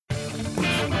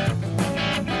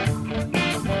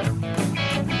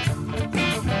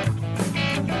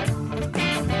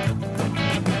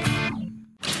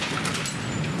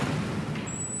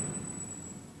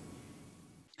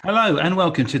Hello and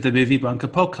welcome to the Movie Bunker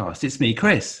podcast. It's me,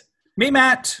 Chris. Me,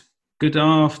 Matt. Good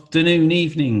afternoon,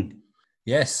 evening.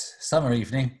 Yes, summer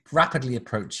evening, rapidly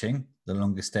approaching the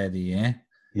longest day of the year.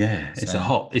 Yeah, it's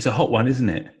a hot one, isn't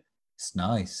it? It's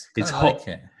nice. It's hot. Like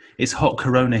it. It's hot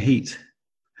Corona heat.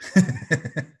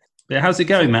 Yeah, how's it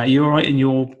going, Matt? Are you all right in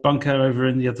your bunker over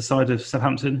in the other side of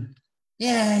Southampton?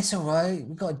 Yeah, it's all right.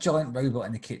 We've got a giant robot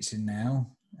in the kitchen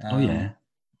now. Oh, yeah.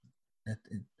 It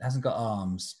hasn't got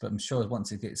arms, but I'm sure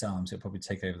once it gets arms, it'll probably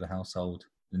take over the household.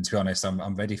 And to be honest,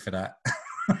 I'm ready for that.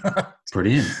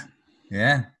 Brilliant.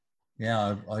 Yeah.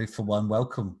 I for one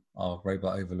welcome our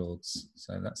robot overlords.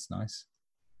 So that's nice.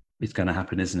 It's going to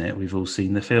happen, isn't it? We've all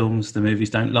seen the films. The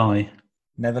movies don't lie.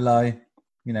 Never lie.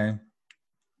 You know,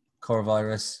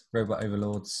 coronavirus, robot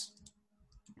overlords.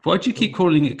 Why do you keep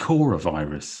calling it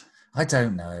coronavirus? I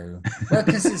don't know. Well,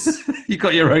 because it's you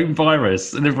got your own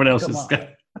virus, and everyone else is.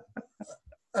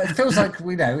 It feels like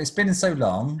it's been so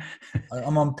long.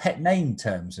 I'm on pet name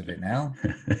terms with it now.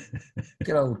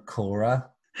 Good old Cora.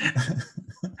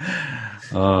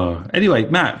 Oh, anyway,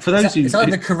 Matt. For those it's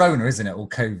either Corona, isn't it, or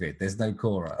COVID? There's no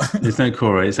Cora. There's no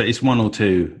Cora. It's one or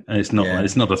two, and it's not. Yeah.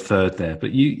 It's not a third there.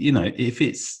 But you know, if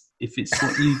it's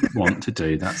what you want to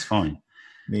do, that's fine.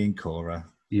 Me and Cora.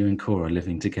 You and Cora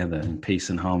living together in peace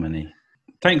and harmony.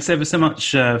 Thanks ever so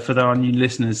much for our new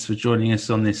listeners for joining us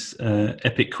on this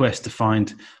epic quest to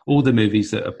find all the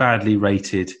movies that are badly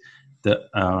rated that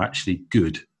are actually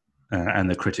good and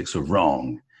the critics are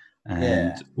wrong.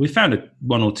 And we found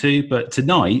one or two, but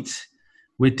tonight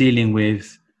we're dealing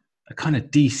with a kind of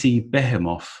DC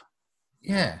behemoth.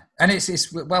 Yeah, and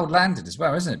it's well landed as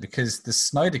well, isn't it? Because the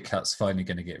Snyder Cut's finally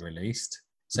going to get released.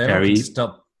 So everyone can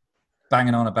stop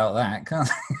banging on about that, can't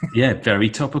they? Yeah,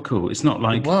 very topical. It's not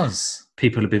like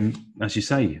people have been, as you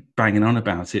say, banging on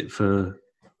about it for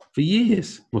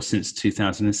years. Well, since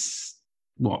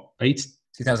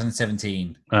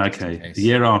 2017. Okay, the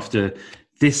year after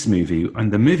this movie.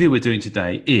 And the movie we're doing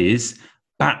today is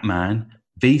Batman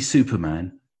v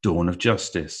Superman: Dawn of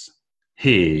Justice.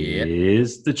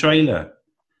 Here's the trailer.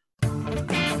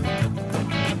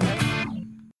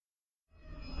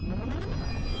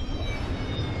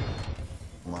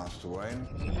 Master Wayne.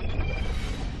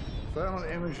 Thermal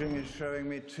imaging is showing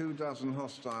me 24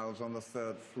 hostiles on the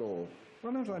 3rd floor.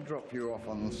 Why don't I drop you off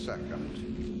on the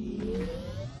 2nd?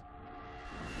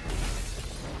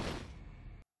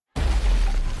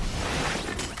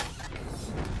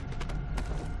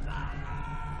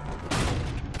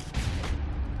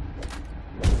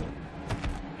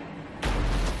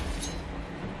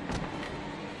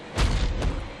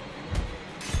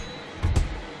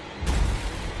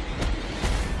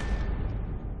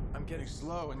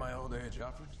 Slow in my old age,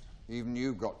 Alfred. Even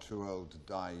you got too old to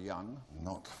die young,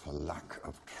 not for lack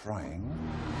of trying.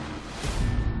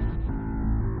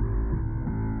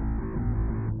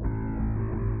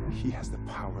 He has the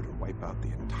power to wipe out the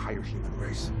entire human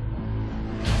race.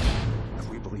 If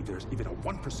we believe there's even a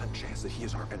 1% chance that he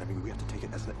is our enemy, we have to take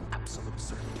it as an absolute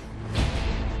certainty.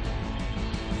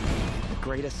 The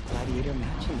greatest gladiator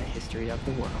match in the history of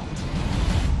the world.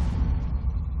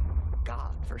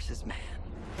 God versus man.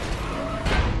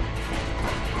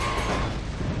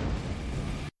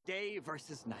 Day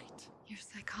versus night. You're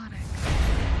psychotic.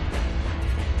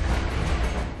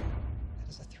 That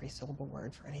is a 3-syllable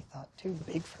word for any thought too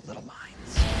big for little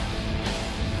minds.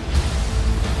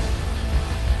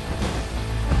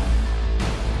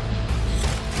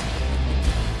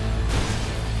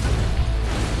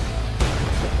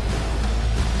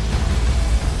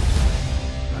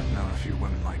 I've known a few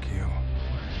women like you.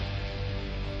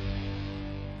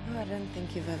 Oh, I don't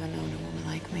think you've ever known a woman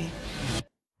like me.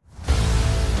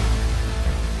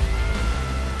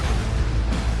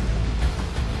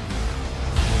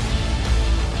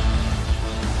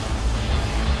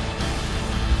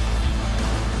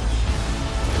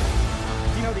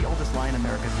 The oldest lie in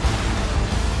America is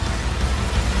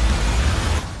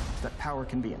that power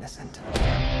can be innocent.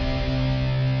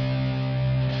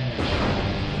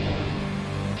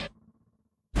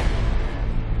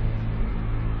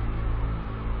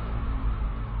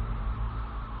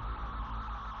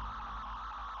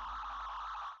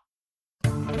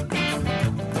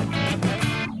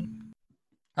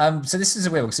 So this is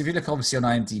a weird one. So if you look obviously on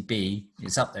IMDb,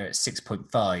 it's up there at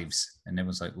 6.5s, and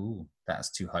everyone's like, "Ooh, that's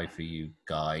too high for you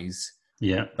guys."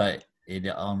 Yeah, but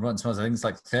on Rotten Tomatoes, I think it's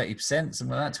like 30%,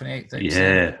 something like that, 28, 30%.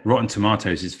 Yeah, Rotten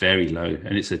Tomatoes is very low,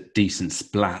 and it's a decent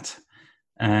splat.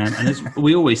 And as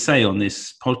we always say on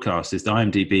this podcast, is the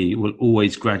IMDb will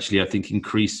always gradually, I think,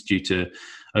 increase due to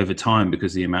over time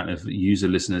because the amount of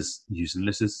users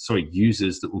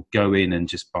that will go in and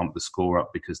just bump the score up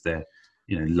because they're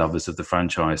lovers of the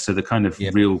franchise. So the kind of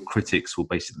real critics will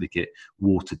basically get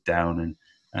watered down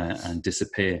and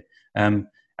disappear.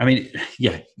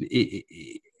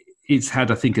 It's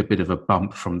had, I think, a bit of a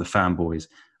bump from the fanboys.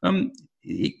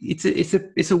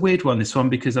 It's a weird one, this one,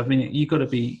 because you've got to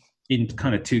be in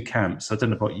kind of two camps. I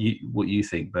don't know about what you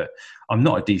think, but I'm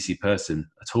not a DC person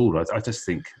at all. I just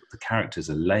think the characters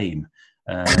are lame.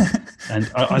 And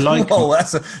I like. Oh,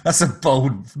 that's a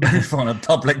bold move on a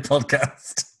public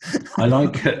podcast. I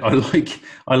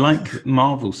like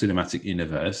Marvel Cinematic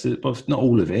Universe, but not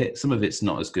all of it. Some of it's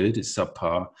not as good. It's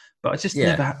subpar. But I just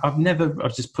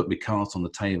I've just put my cards on the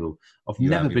table. I've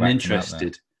never been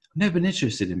interested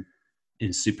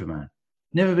in Superman.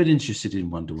 Never been interested in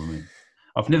Wonder Woman.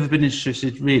 I've never been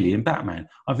interested really in Batman.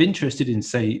 I'm interested in,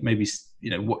 say, maybe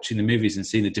watching the movies and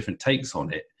seeing the different takes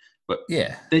on it. But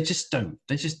they just don't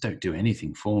do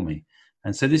anything for me.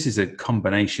 And so this is a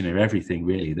combination of everything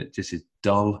really that just is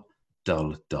dull.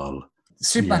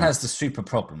 Superman has the super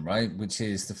problem, right? Which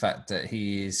is the fact that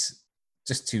he is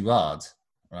just too hard,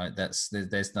 right?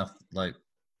 There's nothing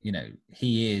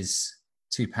he is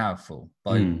too powerful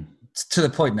to the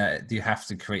point that you have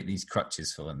to create these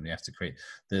crutches for him. You have to create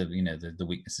the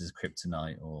weaknesses of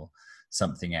kryptonite or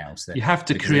something else. You have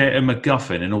to create a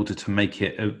MacGuffin in order to make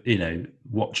it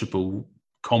watchable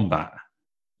combat.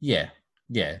 Yeah.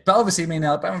 But obviously,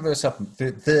 Batman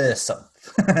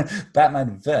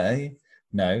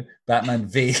Batman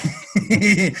V.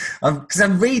 Because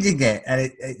I'm reading it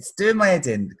and it's doing my head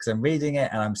in because I'm reading it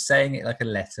and I'm saying it like a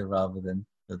letter rather than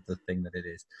the thing that it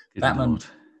is.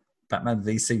 Batman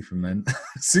v Superman.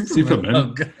 Superman.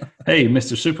 Oh, hey,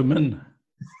 Mr. Superman.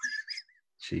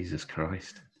 Jesus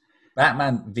Christ.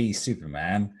 Batman v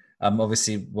Superman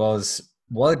obviously was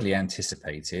widely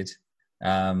anticipated.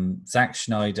 Zack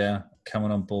Snyder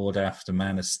coming on board after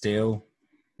Man of Steel.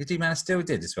 Did he Man of Steel? He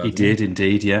did as well. He did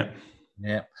indeed, yeah.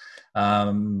 Yeah.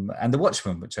 And The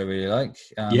Watchmen, which I really like.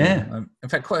 In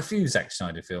fact, quite a few Zack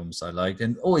Snyder films I like,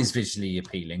 and always visually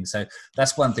appealing. So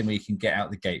that's one thing where you can get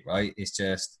out the gate, right? It's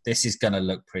just, this is going to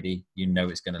look pretty.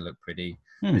 It's going to look pretty.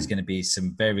 There's going to be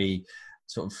some very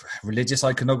sort of religious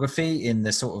iconography in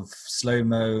the sort of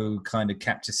slow-mo kind of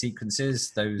capture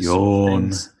sequences. Those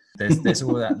things. There's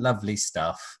all that lovely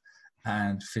stuff.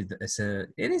 And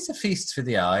it is a feast for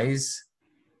the eyes.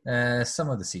 Some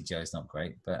of the CGI is not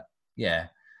great, but yeah.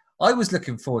 I was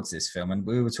looking forward to this film, and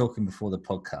we were talking before the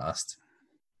podcast.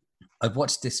 I've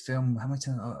watched this film, how many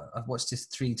times? I've watched this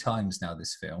 3 times now,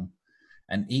 this film.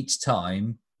 And each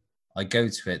time I go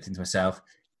to it, think to myself,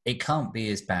 it can't be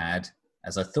as bad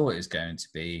as I thought it was going to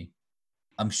be.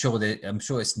 I'm sure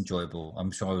it's enjoyable.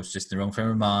 I'm sure I was just in the wrong frame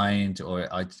of mind, or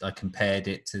I compared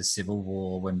it to Civil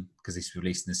War because this was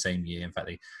released in the same year. In fact,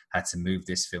 they had to move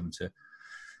this film to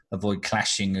avoid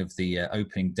clashing of the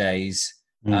opening days.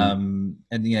 And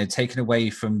taken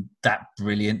away from that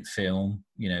brilliant film,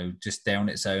 just there on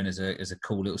its own as a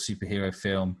cool little superhero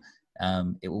film,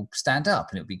 it will stand up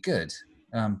and it'll be good.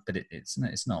 But it's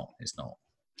not.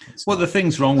 The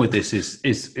things wrong with this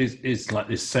is like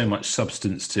there's so much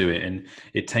substance to it, and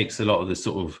it takes a lot of the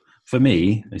sort of, for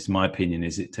me, it's my opinion,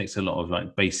 is it takes a lot of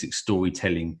like basic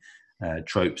storytelling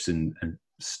tropes and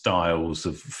styles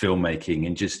of filmmaking,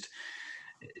 and just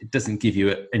it doesn't give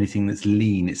you anything that's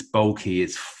lean. It's bulky.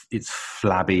 It's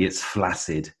flabby. It's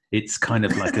flaccid. It's kind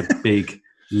of like a big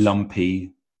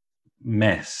lumpy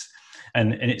mess.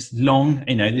 And it's long.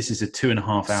 This is a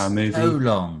 2.5 hour movie. So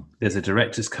long. There's a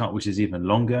director's cut, which is even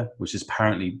longer, which is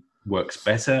apparently works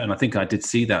better. And I think I did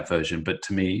see that version, but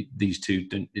to me, these two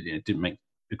didn't make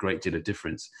a great deal of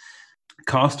difference.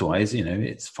 Cast-wise,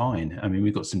 it's fine.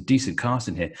 We've got some decent cast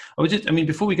in here.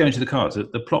 Before we go into the cast,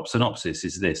 the plot synopsis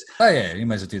is this. Oh yeah, you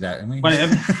might as well do that.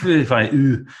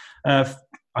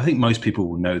 I think most people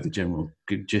will know the general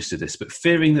gist of this, but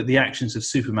fearing that the actions of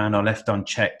Superman are left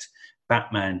unchecked,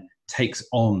 Batman takes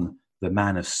on the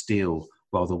Man of Steel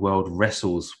while the world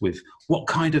wrestles with what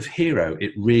kind of hero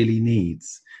it really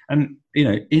needs. And,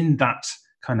 in that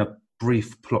kind of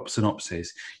brief plot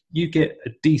synopsis, you get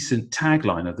a decent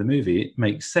tagline of the movie. It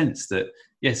makes sense that,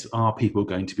 yes, are people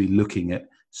going to be looking at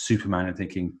Superman and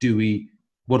thinking,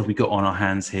 what have we got on our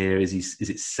hands here? Is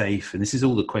it safe? And this is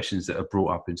all the questions that are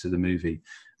brought up into the movie.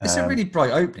 It's a really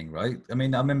bright opening, right? I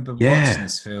remember watching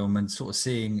this film and sort of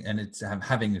seeing, and it's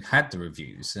having had the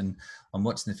reviews, and I'm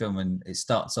watching the film, and it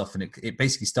starts off, and it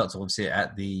basically starts obviously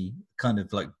at the kind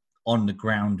of like on the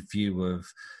ground view of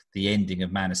the ending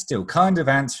of Man of Steel, kind of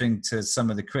answering to some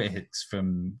of the critics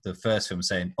from the first film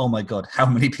saying, oh my God, how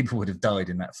many people would have died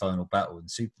in that final battle in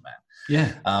Superman?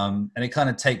 Yeah. And it kind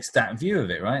of takes that view of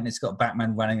it, right? And it's got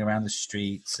Batman running around the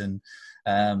streets and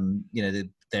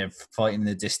They're fighting in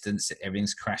the distance.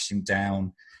 Everything's crashing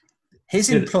down. His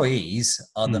employees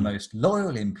are the most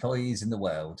loyal employees in the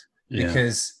world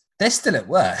because they're still at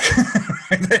work.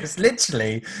 There's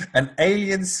literally an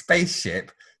alien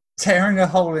spaceship tearing a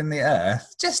hole in the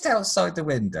earth just outside the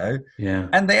window. Yeah.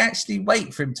 And they actually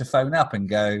wait for him to phone up and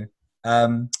go,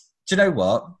 do you know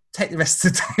what? Take the rest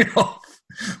of the day off.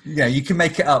 You can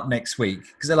make it up next week.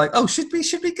 Because they're like, oh, should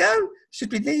we go?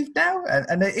 Should we leave now?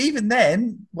 And even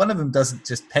then, one of them doesn't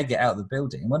just peg it out of the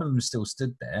building. One of them still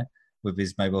stood there with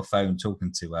his mobile phone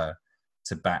talking to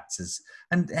Bats,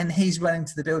 and he's running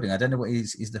to the building. I don't know what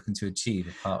he's looking to achieve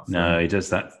apart from... No, he does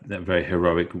that very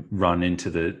heroic run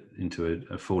into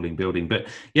a falling building. But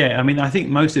yeah, I mean, I think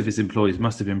most of his employees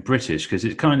must have been British, because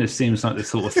it kind of seems like the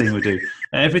sort of thing we do.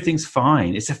 Everything's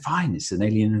fine. It's an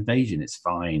alien invasion. It's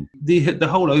fine. The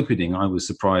whole opening, I was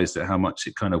surprised at how much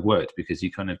it kind of worked, because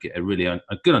you kind of get a really a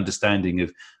good understanding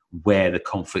of where the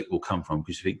conflict will come from,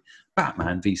 because you think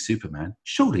Batman v Superman,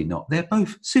 surely not. They're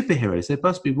both superheroes. They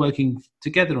must be working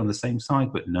together on the same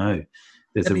side, but no.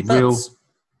 There's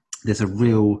a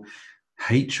real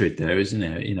hatred there, isn't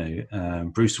there?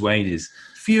 Bruce Wayne is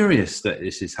furious that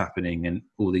this is happening and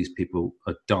all these people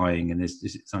are dying and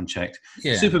it's unchecked.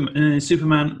 Yeah.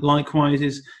 Superman likewise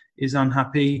is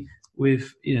unhappy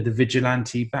with the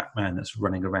vigilante Batman that's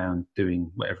running around doing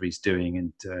whatever he's doing,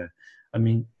 and I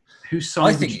mean, whose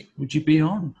side would you be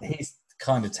on? He's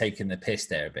kind of taking the piss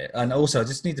there a bit. And also, I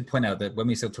just need to point out that when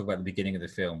we still talk about the beginning of the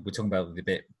film, we're talking about the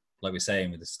bit, like we're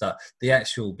saying with the start, the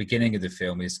actual beginning of the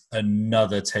film is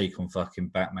another take on fucking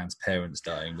Batman's parents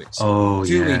dying, which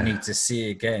we need to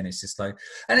see again? It's just like,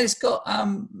 and it's got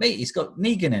it's got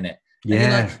Negan in it. And you're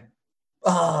like,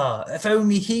 if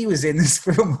only he was in this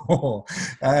film more.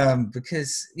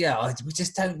 Because we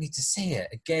just don't need to see it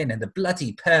again. And the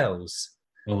bloody pearls.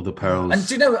 All the pearls. And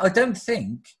do you know, I don't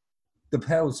think the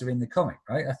pearls are in the comic,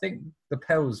 right? I think the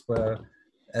pearls were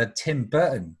a Tim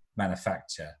Burton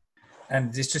manufacture.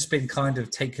 And it's just been kind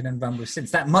of taken and run with since.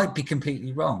 That might be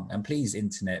completely wrong. And please,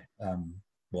 internet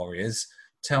warriors,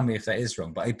 tell me if that is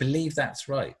wrong. But I believe that's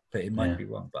right. But it might be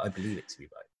wrong. But I believe it to be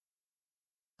right.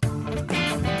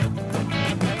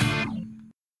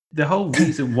 The whole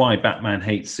reason why Batman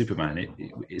hates Superman,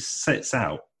 it sets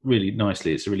out really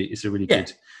nicely. It's a really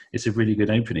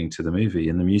good opening to the movie,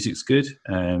 and the music's good.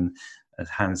 A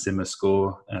Hans Zimmer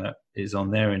score is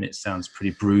on there, and it sounds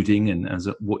pretty brooding and as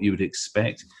what you would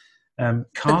expect.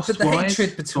 Cast-wise, the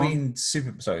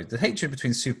hatred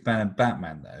between Superman and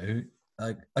Batman,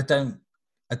 though, I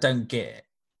don't get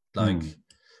it.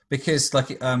 Because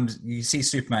you see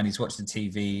Superman, he's watching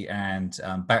TV, and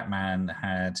Batman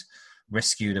had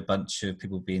rescued a bunch of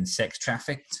people being sex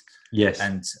trafficked. Yes.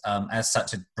 And as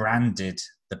such, had branded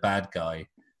the bad guy.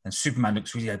 And Superman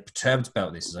looks really perturbed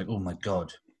about this. He's like, oh my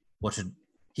God,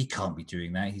 he can't be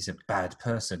doing that. He's a bad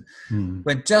person.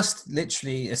 When just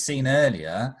literally a scene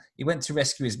earlier, he went to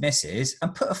rescue his missus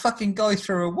and put a fucking guy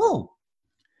through a wall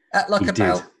at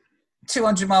about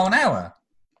 200 mile an hour.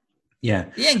 Yeah.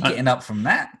 He ain't getting up from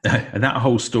that. And that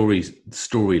whole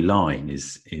storyline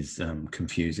is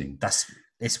confusing.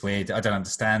 It's weird. I don't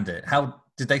understand it. How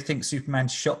did they think Superman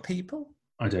shot people?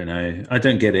 I don't know. I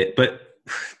don't get it. But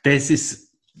there's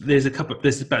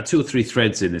about 2 or 3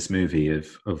 threads in this movie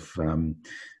of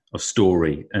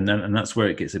story, and that's where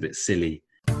it gets a bit silly.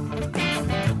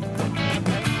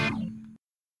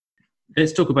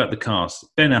 Let's talk about the cast.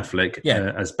 Ben Affleck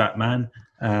as Batman,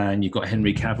 and you've got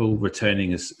Henry Cavill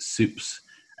returning as Supes,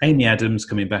 Amy Adams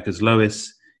coming back as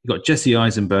Lois. You've got Jesse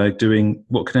Eisenberg doing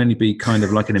what can only be kind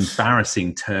of like an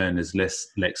embarrassing turn as Lex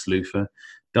Luthor.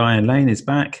 Diane Lane is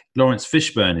back. Lawrence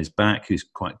Fishburne is back, who's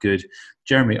quite good.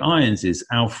 Jeremy Irons is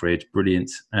Alfred, brilliant.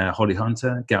 Holly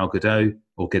Hunter, Gal Gadot,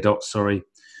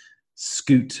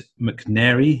 Scoot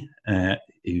McNairy,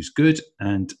 who's good.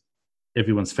 And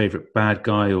everyone's favourite bad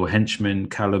guy or henchman,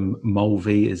 Callum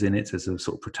Mulvey, is in it as a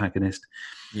sort of protagonist.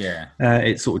 Yeah.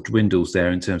 It sort of dwindles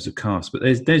there in terms of cast. But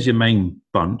there's your main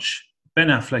bunch. Ben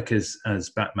Affleck as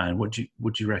Batman. What do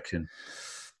you reckon?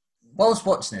 While I was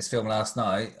watching this film last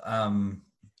night,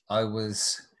 I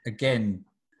was again.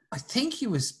 I think he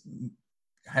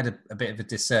had a bit of a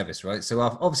disservice, right? So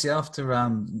obviously after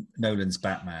Nolan's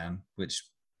Batman, which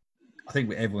I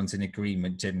think everyone's in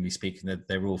agreement, generally speaking, that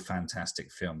they're all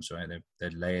fantastic films, right?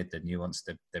 They're layered, they're nuanced,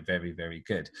 they're very, very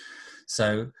good.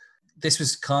 So this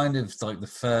was kind of like the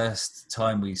first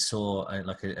time we saw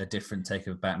a different take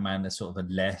of Batman, a sort of a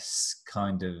less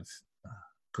kind of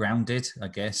grounded, I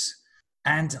guess.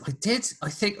 And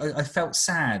I felt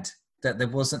sad that there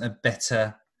wasn't a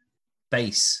better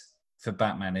base for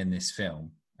Batman in this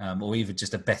film. or even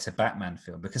just a better Batman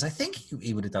film, because I think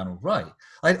he would have done all right.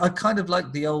 I kind of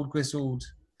like the old grizzled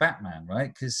Batman,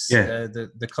 right? Because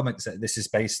the comics that this is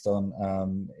based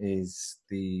on is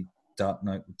the Dark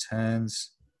Knight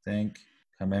Returns, I think.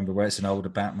 I remember where it's an older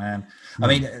Batman. I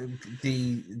mean,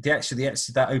 the actually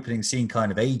that opening scene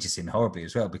kind of ages him horribly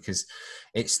as well, because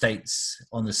it states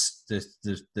on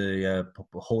the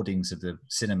hoardings of the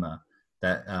cinema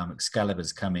that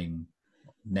Excalibur's coming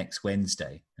next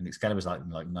Wednesday, and Excalibur's like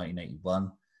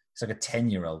 1981. It's like a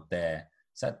 10-year-old there,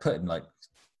 so that put him like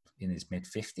in his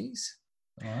mid-50s.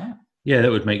 All right. Yeah, that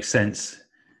would make sense.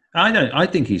 I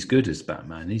think he's good as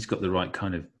Batman. He's got the right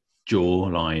kind of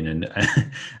jawline,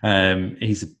 and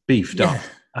he's beefed up.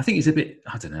 I think he's a bit,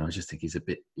 I don't know, I just think he's a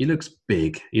bit, he looks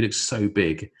big. He looks so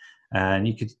big, and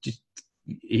you could just,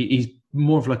 he's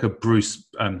more of like a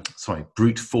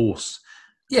brute force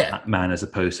man, as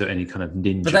opposed to any kind of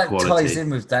ninja but that quality. ties in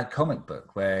with that comic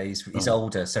book where he's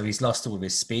older, so he's lost all of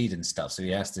his speed and stuff, so he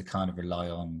has to kind of rely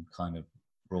on kind of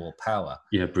raw power.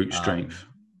 Brute strength.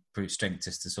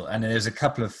 Just to sort of, and there's a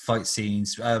couple of fight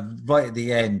scenes right at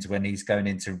the end when he's going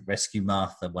in to rescue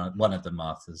Martha, one of the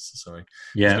Marthas,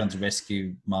 he's going to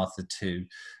rescue Martha too.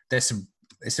 It's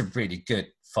a really good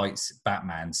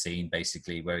Batman scene,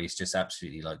 basically, where he's just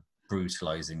absolutely like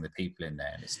brutalizing the people in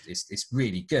there, and it's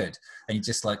really good, and you're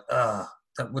just like,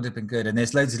 that would have been good. And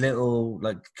there's loads of little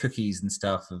like cookies and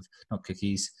stuff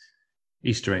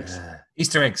Easter eggs.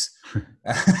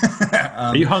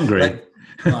 Are you hungry?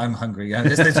 I'm hungry.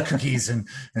 There's loads of cookies and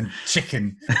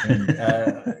chicken. And,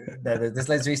 there's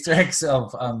loads of Easter eggs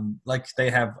of like they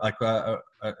have like a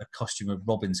costume, a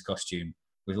Robin's costume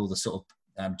with all the sort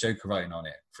of Joker writing on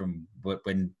it from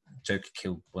when Joker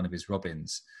killed one of his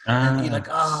Robins. And you're like,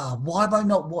 why am I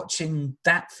not watching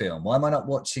that film? Why am I not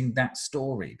watching that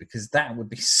story? Because that would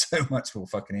be so much more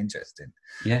fucking interesting.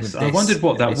 Yes, I wondered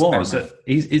what that was.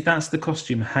 That's the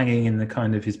costume hanging in the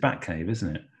kind of his Batcave,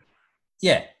 isn't it?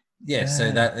 Yeah. So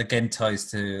that again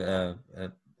ties to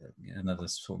another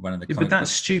sort of one of the. But that's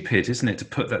stupid, isn't it, to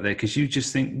put that there? Because you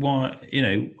just think, why?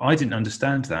 I didn't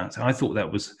understand that. I thought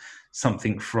that was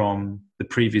something from the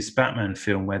previous Batman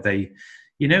film where they.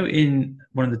 In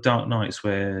one of the Dark Knights,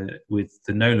 where with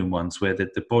the Nolan ones, where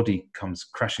the body comes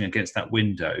crashing against that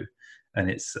window, and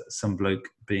it's some bloke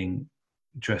being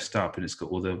dressed up, and it's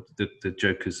got all the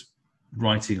Joker's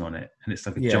writing on it, and it's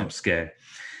like a jump scare.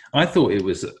 I thought it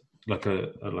was like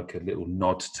a little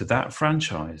nod to that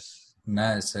franchise.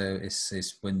 No, so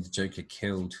it's when the Joker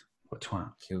killed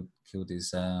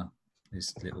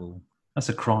his little. That's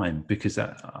a crime, because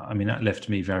that left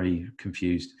me very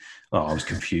confused. Well, I was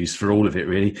confused for all of it,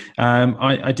 really.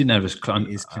 I didn't have it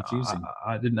is confusing.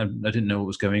 I didn't know what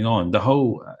was going on. The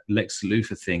whole Lex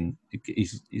Luthor thing.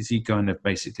 Is he kind of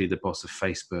basically the boss of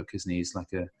Facebook? Isn't he? He's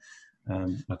like a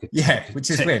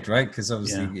which is weird, right? Because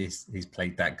obviously he's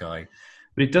played that guy.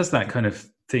 But he does that kind of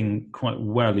thing quite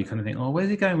well. You kind of think, oh, where's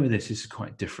he going with this? This is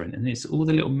quite different, and it's all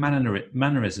the little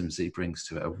mannerisms he brings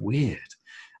to it are weird.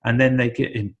 And then they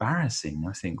get embarrassing.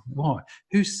 I think, what?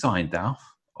 Who signed off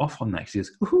on that? Because he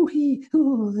goes,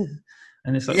 ooh,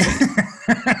 and it's like,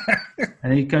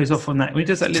 and he goes off on that. When he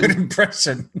does that little good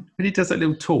impression, when he does that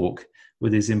little talk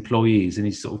with his employees, and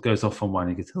he sort of goes off on one,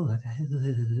 and he goes, what?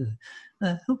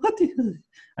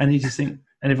 And you just think,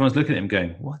 and everyone's looking at him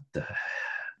going, what the?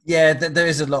 Yeah, there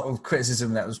is a lot of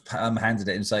criticism that was handed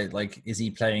at him. So, like, is he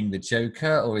playing the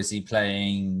Joker, or is he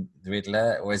playing the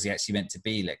Riddler, or is he actually meant to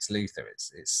be Lex Luthor?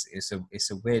 It's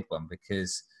a weird one,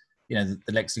 because the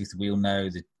Lex Luthor we all know,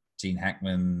 the Gene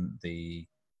Hackman, the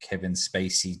Kevin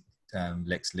Spacey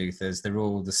Lex Luthors, they're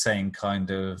all the same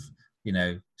kind of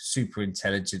super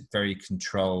intelligent, very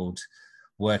controlled,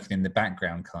 working in the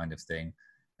background kind of thing.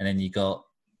 And then you got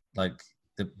like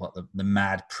the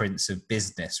mad prince of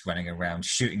business running around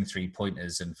shooting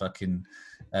 3-pointers and fucking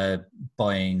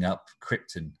buying up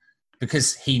Krypton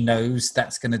because he knows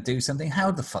that's going to do something.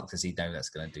 How the fuck does he know that's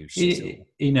going to do shit?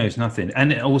 He knows nothing.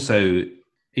 And also,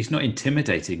 he's not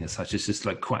intimidating as such. It's just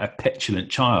like quite a petulant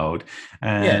child.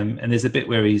 And there's a bit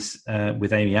where he's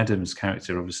with Amy Adams'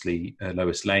 character, obviously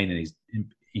Lois Lane, and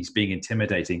he's being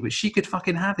intimidating, but she could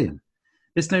fucking have him.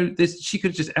 She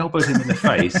could have just elbowed him in the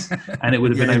face and it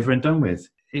would have been over and done with.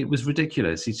 It was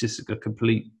ridiculous. He's just a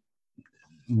complete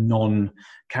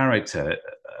non-character,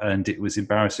 and it was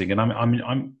embarrassing. And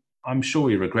I'm sure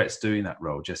he regrets doing that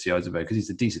role, Jesse Eisenberg, because he's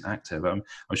a decent actor. But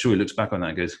I'm sure he looks back on that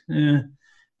and goes,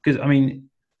 because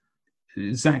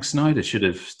Zack Snyder should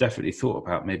have definitely thought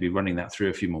about maybe running that through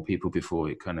a few more people before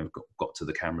it kind of got to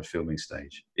the camera filming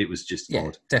stage. It was just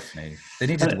odd. Definitely. They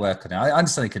needed to work on it. I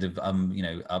understand they could have,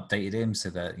 updated him so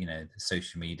that, the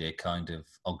social media kind of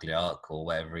ugly arc or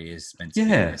whatever he is meant to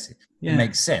be. It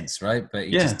makes sense, right? But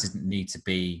he just didn't need to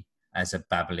be as a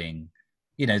babbling,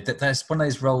 that's one of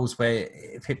those roles where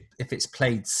if it's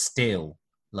played still,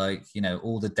 like,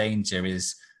 all the danger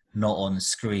is not on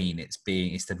screen, it's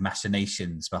the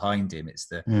machinations behind him, it's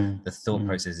the thought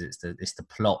process, it's the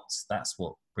plots. That's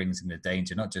what brings him the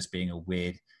danger, not just being a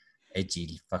weird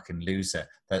edgy fucking loser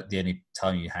that the only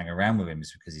time you hang around with him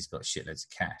is because he's got shitloads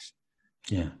of cash.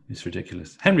 Yeah, it's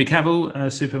ridiculous. Henry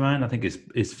Cavill, Superman, I think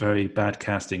is very bad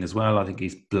casting as well. I think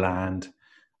he's bland.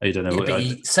 I don't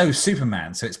know.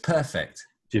 Superman, so it's perfect.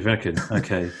 Do you reckon?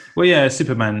 Okay. Well, yeah,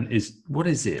 Superman is... What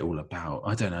is it all about?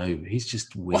 I don't know. He's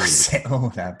just weird. What's it all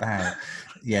about?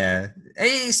 Yeah.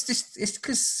 It's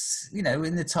because,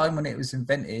 in the time when it was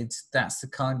invented, that's the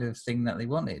kind of thing that they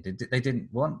wanted. They didn't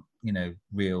want,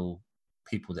 real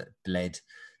people that bled.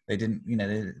 They didn't,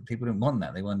 people didn't want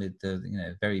that. They wanted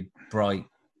the, very bright,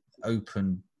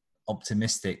 open,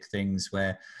 optimistic things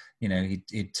where,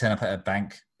 he'd turn up at a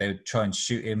bank, they would try and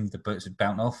shoot him, the bullets would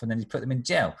bounce off, and then he'd put them in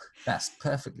jail. That's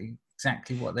perfectly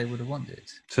exactly what they would have wanted.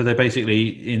 So they basically,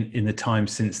 in the time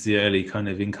since the early kind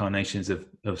of incarnations of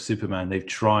Superman, they've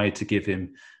tried to give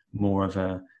him more of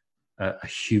a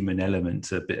human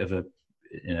element, a bit of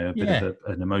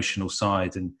an emotional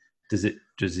side. And does it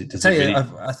really...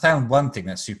 I found one thing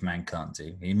that Superman can't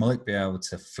do. He might be able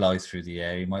to fly through the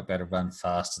air. He might be able to run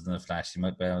faster than the Flash. He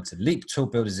might be able to leap tall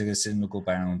buildings in a single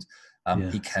bound.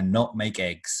 He cannot make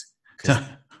eggs.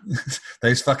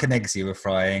 Those fucking eggs he were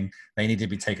frying, they needed to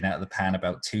be taken out of the pan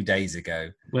about 2 days ago.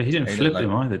 Well, he didn't flip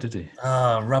them either, did he?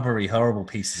 Rubbery, horrible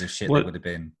pieces of shit they would have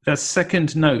been. That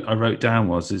second note I wrote down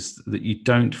is that you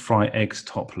don't fry eggs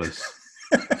topless.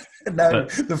 No,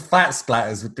 the fat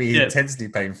splatters would be intensely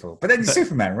painful. But then you're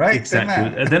Superman, right?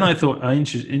 Exactly. And then I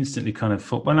instantly kind of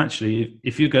thought, well, actually,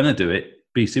 if you're going to do it,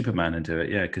 be Superman and do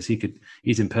it, because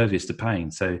he's impervious to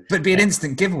pain. So, but it'd be an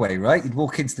instant giveaway, right? You'd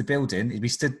walk into the building, he'd be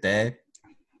stood there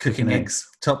cooking eggs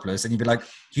topless, and you'd be like,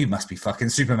 "You must be fucking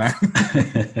Superman."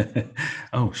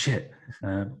 Oh shit!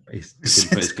 He didn't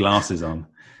put his glasses on.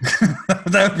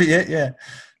 That would be it. Yeah.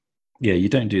 Yeah, you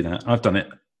don't do that. I've done it.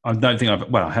 I don't think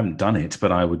I haven't done it,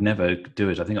 but I would never do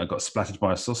it. I think I got splattered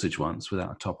by a sausage once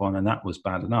without a top on, and that was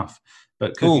bad enough.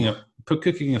 But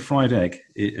cooking a fried egg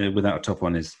without a top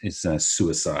on is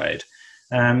suicide.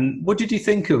 What did you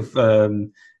think of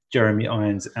Jeremy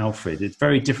Irons' Alfred? It's a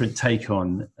very different take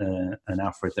on an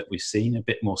Alfred that we've seen, a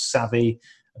bit more savvy,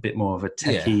 a bit more of a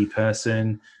techie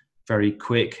person, very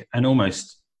quick, and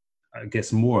almost, I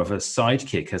guess, more of a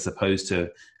sidekick as opposed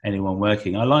to anyone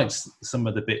working. I liked some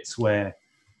of the bits where...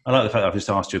 I like the fact that I've just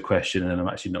asked you a question and I'm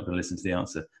actually not going to listen to the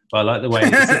answer. But I like the way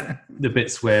the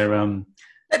bits where...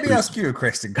 Let me ask you a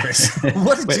question, Chris.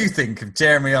 What did you think of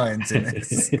Jeremy Irons in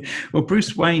this? Well,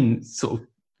 Bruce Wayne sort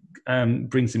of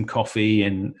brings him coffee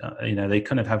and, they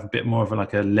kind of have a bit more of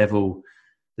a level...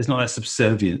 There's not that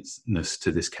subservience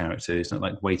to this character. It's not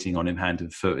like waiting on him hand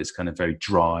and foot. It's kind of very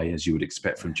dry, as you would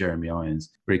expect from Jeremy Irons.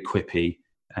 Very quippy.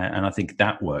 And I think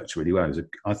that worked really well.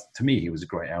 To me, he was a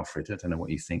great Alfred. I don't know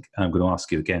what you think. I'm going to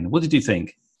ask you again. What did you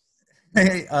think?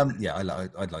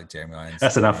 I'd like Jeremy Irons.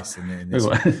 That's enough.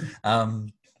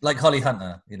 Like Holly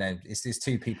Hunter, it's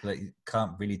two people that you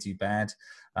can't really do bad.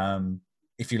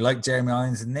 If you like Jeremy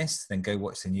Irons in this, then go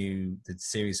watch the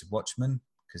series of Watchmen,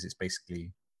 because it's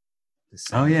basically the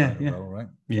same role, right?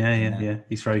 Yeah.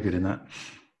 He's very good in that.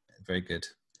 Very good.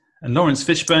 And Lawrence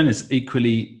Fishburne is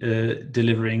equally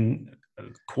delivering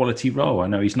quality role. I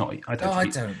know he's not. I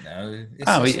don't know.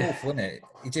 It's awful, isn't it?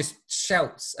 He just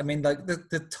shouts. I mean, like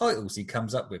the titles he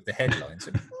comes up with, the headlines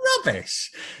are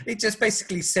rubbish. He just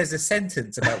basically says a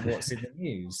sentence about what's in the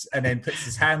news and then puts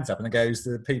his hands up and goes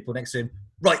to the people next to him,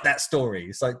 write that story.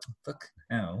 It's like, fuck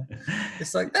hell.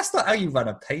 It's like, that's not how you run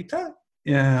a paper.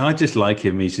 Yeah, I just like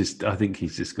him. I think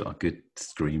he's just got a good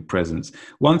screen presence.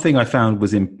 One thing I found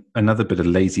was in another bit of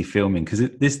lazy filming, because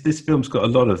this film's got a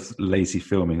lot of lazy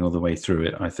filming all the way through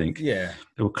it, I think. Yeah.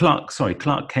 Well, Clark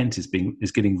Kent is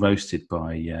getting roasted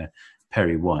by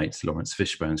Perry White, Lawrence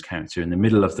Fishburne's character, in the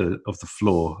middle of the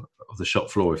floor, of the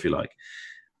shop floor, if you like.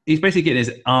 He's basically getting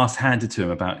his ass handed to him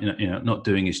about not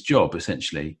doing his job,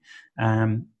 essentially.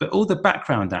 But all the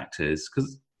background actors,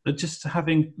 because they're just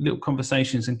having little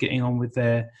conversations and getting on with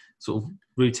their sort of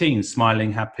routine,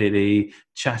 smiling happily,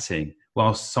 chatting,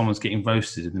 whilst someone's getting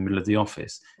roasted in the middle of the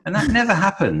office. And that never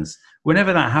happens.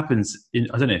 Whenever that happens,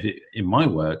 I don't know if in my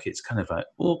work, it's kind of like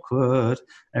awkward.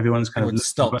 Everyone's kind of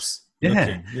stops.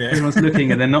 Yeah. Everyone's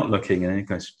looking and they're not looking, and it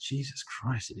goes, Jesus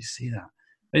Christ, did you see that?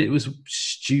 It was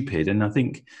stupid, and I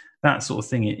think that sort of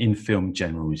thing in film in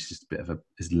general is just a bit of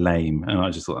is lame. And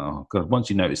I just thought, oh God, once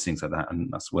you notice things like that, and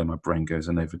that's where my brain goes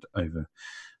and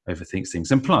overthinks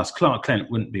things. And plus, Clark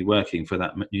Kent wouldn't be working for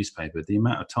that newspaper. The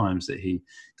amount of times that he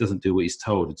doesn't do what he's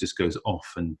told, it just goes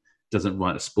off and doesn't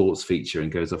write a sports feature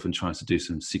and goes off and tries to do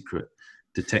some secret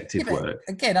detective work.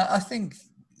 Again, I think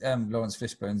Lawrence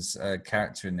Fishburne's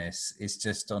character in this is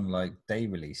just on like day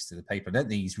release to the paper. I don't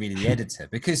think he's really the editor,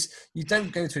 because you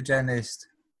don't go to a journalist,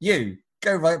 you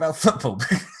go write about football.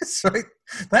 Right?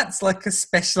 That's like a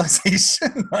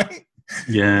specialization, right?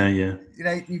 Yeah.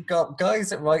 You've got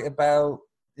guys that write about,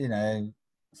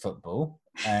 football,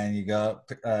 and you got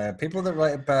people that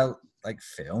write about like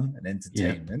film and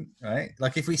entertainment, right?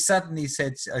 Like if we suddenly I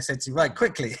said to you, right,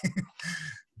 quickly,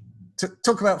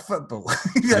 talk about football. Like,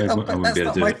 that's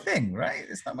not my thing, right?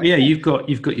 It's not my thing. You've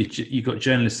got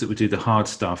journalists that would do the hard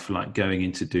stuff, like going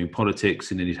into doing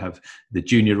politics, and then you'd have the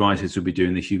junior writers would be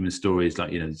doing the human stories, like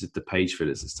just the page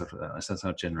fillers and stuff like that. That's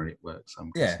how generally it works.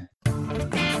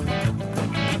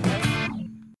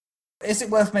 Is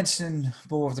it worth mentioning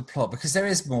more of the plot? Because there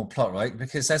is more plot, right?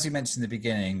 Because as you mentioned in the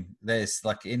beginning, there's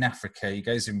like in Africa, he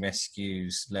goes and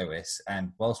rescues Lois,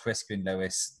 and whilst rescuing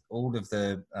Lois, all of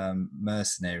the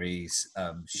mercenaries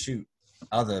shoot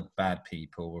other bad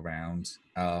people around.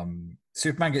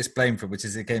 Superman gets blamed for it, which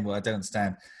is again what I don't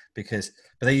understand, but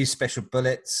they use special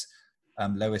bullets.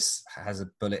 Lois has a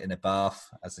bullet in a bath,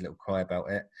 has a little cry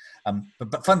about it.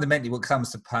 But fundamentally, what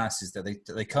comes to pass is that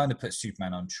they kind of put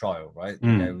Superman on trial, right?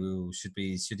 Should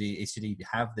he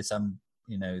have this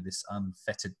this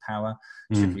unfettered power?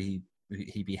 Should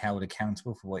he be held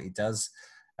accountable for what he does,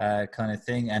 kind of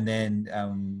thing? And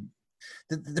then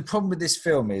the problem with this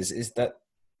film is that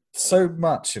so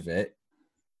much of it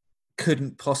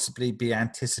couldn't possibly be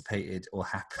anticipated or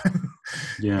happen.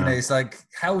 Yeah. It's like,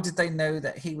 how did they know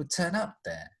that he would turn up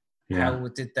there? Yeah. How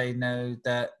did they know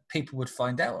that people would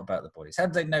find out about the bodies? How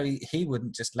did they know he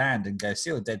wouldn't just land and go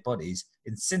see all the dead bodies,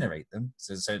 incinerate them,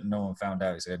 so no one found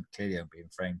out? So clearly I'm being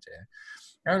framed here.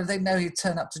 How did they know he'd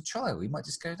turn up to trial? He might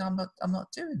just go, no, I'm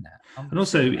not doing that. And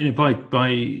also,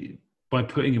 by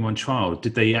putting him on trial,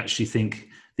 did they actually think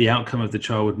the outcome of the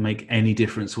trial would make any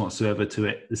difference whatsoever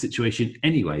to the situation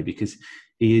anyway? Because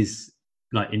he is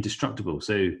like indestructible.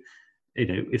 So,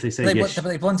 if they say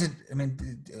they wanted. I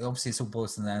mean, obviously, it's all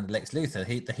boils down to Lex Luthor.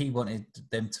 He wanted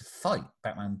them to fight,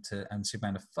 Batman and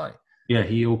Superman to fight. Yeah,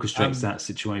 he orchestrates that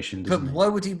situation. Doesn't he? Why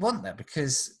would he want that?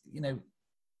 Because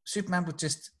Superman would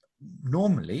just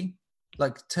normally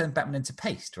like turn Batman into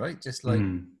paste, right? Just like,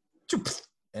 and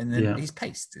then he's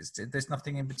paste. There's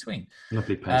nothing in between.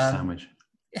 Lovely paste sandwich.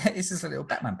 Yeah, it's just a little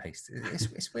Batman paste.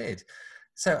 It's weird.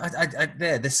 So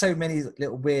there's so many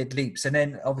little weird leaps, and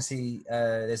then obviously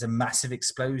there's a massive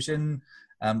explosion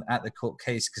at the court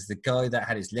case because the guy that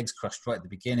had his legs crushed right at the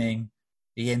beginning,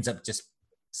 he ends up just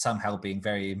somehow being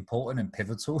very important and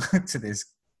pivotal to this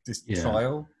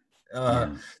trial.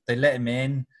 They let him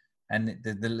in, and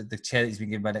the chair that he's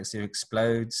been given by Lex Luthor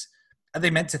explodes. Are they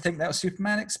meant to think that was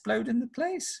Superman exploding the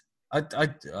place? I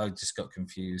just got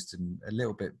confused and a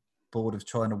little bit bored of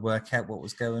trying to work out what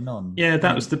was going on. Yeah,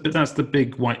 that's the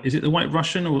big white. Is it the White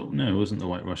Russian or no? It wasn't the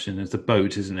White Russian. There's the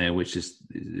boat, isn't there, which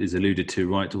is alluded to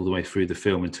right all the way through the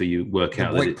film until you work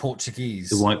out the White Portuguese.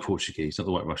 The White Portuguese, not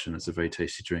the White Russian. That's a very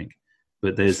tasty drink.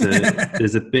 But there's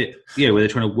a bit where they're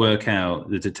trying to work out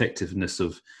the detectiveness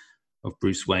of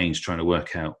Bruce Wayne's trying to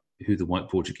work out who the White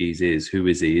Portuguese is. Who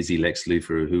is he? Is he Lex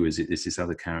Luthor, or who is it? Is this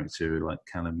other character like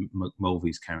Callum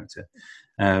Mulvey's character?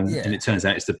 And it turns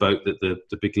out it's the boat that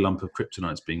the big lump of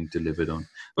kryptonite's being delivered on.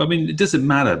 But I mean, it doesn't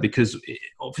matter because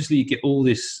obviously you get all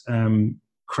this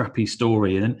crappy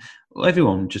story, and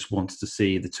everyone just wants to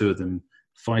see the two of them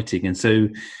fighting, and so.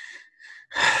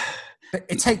 But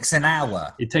it takes an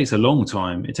hour. It takes a long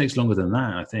time. It takes longer than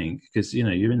that, I think, because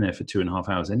you're in there for 2.5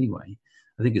 hours anyway.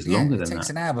 I think it's longer than that. It takes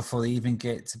an hour before they even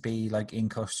get to be like in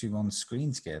costume on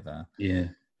screen together. Yeah,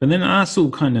 but then that's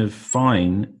all kind of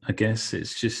fine, I guess.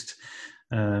 It's just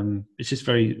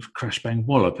very crash bang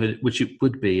wallop, which it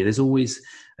would be. There's always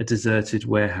a deserted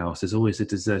warehouse. There's always a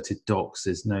deserted docks.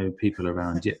 There's no people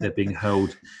around, yet they're being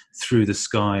hurled through the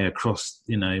sky across,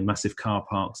 massive car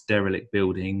parks, derelict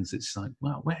buildings. It's like,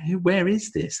 well, where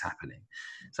is this happening?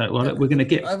 So, well, we're going to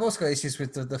get. I've also got issues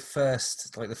with the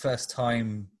first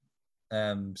time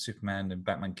Superman and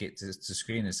Batman get to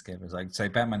screeners together. It's like, so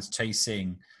Batman's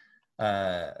chasing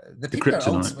the people that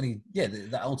ultimately,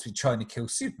 that ultimately trying to kill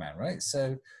Superman, right?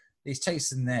 So he's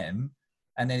chasing them,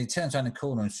 and then he turns around the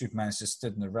corner, and Superman's just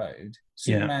stood in the road.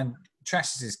 Superman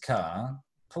trashes his car,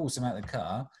 pulls him out of the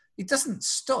car, he doesn't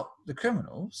stop the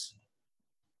criminals.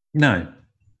 No.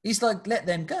 He's like, let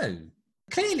them go.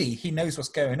 Clearly, he knows what's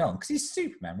going on because he's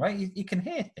Superman, right? He can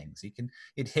hear things.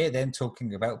 He'd hear them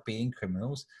talking about being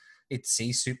criminals. He'd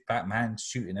see Batman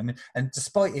shooting them. And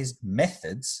despite his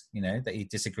methods, that he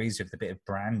disagrees with, a bit of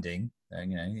branding,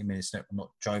 it's not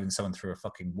driving someone through a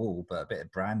fucking wall, but a bit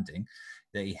of branding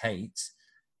that he hates.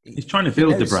 He's trying to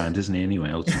build the brand, isn't he? Anyway,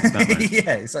 ultimately.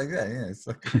 Yeah, it's like it's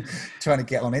like trying to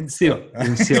get on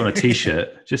Insta. See on a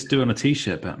T-shirt. Just do on a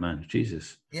T-shirt, Batman.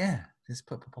 Jesus. Yeah, just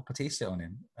pop a T-shirt on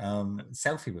him.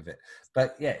 Selfie with it.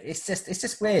 But yeah, it's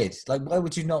just weird. Like, why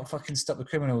would you not fucking stop the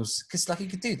criminals? Because he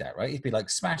could do that, right? He'd be like,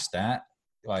 smash that,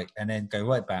 right, and then go,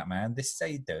 right, Batman. This is how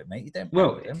you do it, mate. You don't.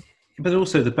 But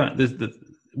also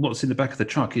what's in the back of the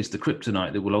truck is the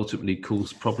kryptonite that will ultimately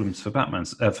cause problems for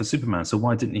for Superman. So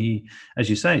why didn't he, as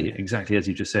you say, exactly as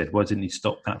you just said, why didn't he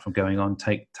stop that from going on?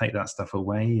 Take that stuff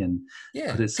away and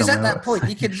put it somewhere. Because at that point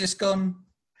he could have just gone,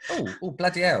 oh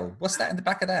bloody hell, what's that in the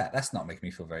back of that? That's not making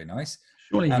me feel very nice.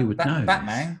 Surely you would know.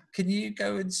 Batman, can you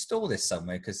go and store this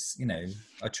somewhere? Because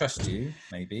I trust you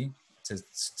maybe to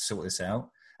sort this out.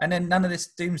 And then none of this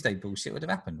doomsday bullshit would have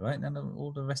happened, right? None of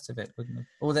all the rest of it wouldn't have.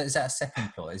 Or is that a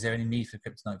second plot? Is there any need for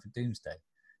kryptonite for doomsday?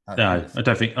 No, I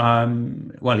don't think.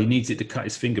 Well, he needs it to cut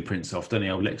his fingerprints off, doesn't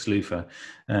he, old Lex Luthor?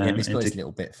 Yeah, he's got his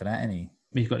little bit for that, hasn't he?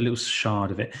 He's got a little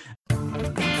shard of it.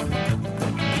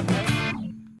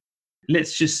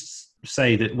 Let's just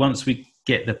say that once we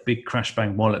get the big crash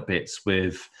bang wallet bits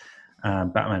with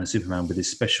Batman and Superman with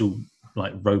his special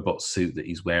robot suit that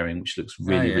he's wearing, which looks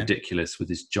really ridiculous with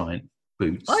his giant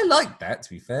boots. I like that, to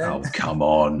be fair. Oh, come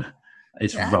on.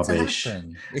 It's rubbish.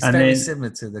 It's very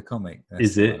similar to the comic.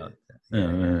 Is it? Like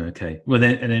okay. Well,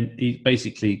 then he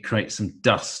basically creates some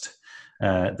dust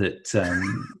that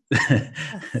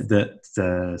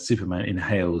Superman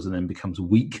inhales and then becomes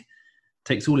weak.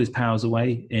 Takes all his powers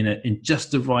away in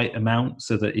just the right amount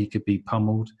so that he could be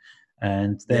pummeled,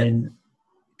 and then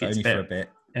gets only better. For a bit.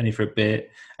 Only for a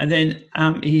bit. And then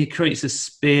he creates a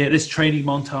spear. This training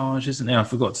montage, isn't there? I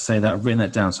forgot to say that. I've written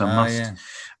that down, so I must. Yeah.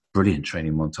 Brilliant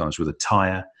training montage with a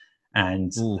tire.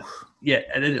 And and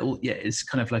then it's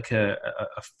kind of like a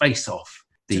face-off.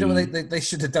 Do you know what they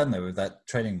should have done, though, with that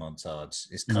training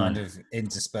montage? Is kind of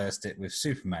interspersed it with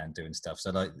Superman doing stuff.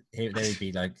 So, there would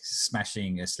be,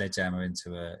 smashing a sledgehammer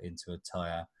into a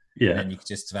tire. Yeah. And then you could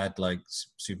just have had,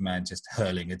 Superman just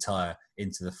hurling a tire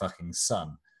into the fucking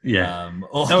sun. Yeah.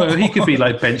 He could be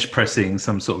bench pressing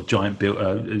some sort of giant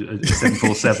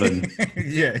 747.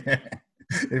 Yeah.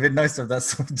 It'd been nice to have that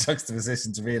sort of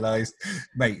juxtaposition to realise,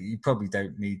 mate, you probably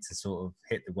don't need to sort of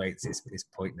hit the weights. It's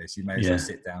pointless. You may as well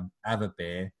sit down, have a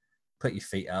beer, put your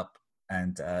feet up,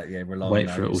 and rely on wait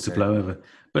for it all to blow over.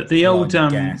 But the old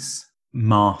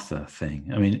Martha thing.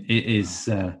 I mean, it is.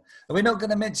 Are we not going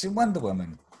to mention Wonder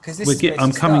Woman? Because I'm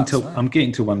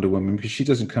getting to Wonder Woman because she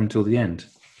doesn't come till the end.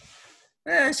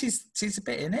 Yeah, she's a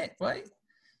bit in it, right?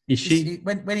 Is she?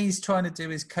 When he's trying to do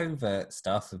his covert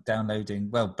stuff of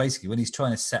downloading, basically when he's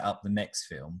trying to set up the next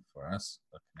film for us,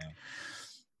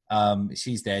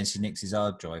 she's there and she nicks his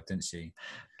hard drive, doesn't she?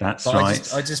 That's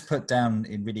right. I just put down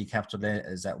in really capital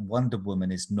letters that Wonder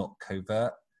Woman is not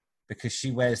covert because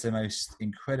she wears the most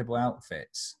incredible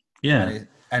outfits. Yeah.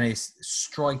 And it's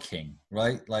striking,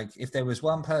 right? If there was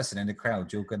one person in the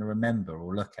crowd you're going to remember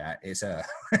or look at, it's her.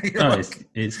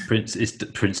 It's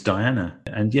Prince Diana.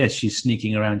 And yes, she's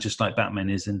sneaking around just like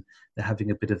Batman is, and they're having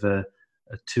a bit of a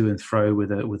to and fro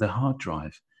with a hard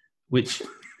drive, which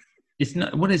it's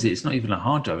not. What is it? It's not even a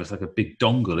hard drive. It's like a big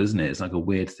dongle, isn't it? It's like a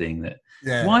weird thing that.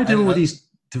 Yeah, why do all these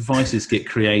devices get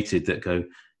created that go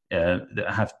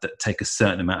that take a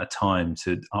certain amount of time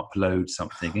to upload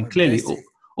something? And clearly,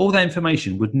 all that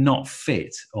information would not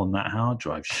fit on that hard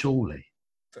drive, surely.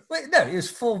 Wait, no, it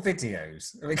was 4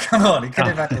 videos. I mean, come on, he could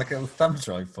have had a little thumb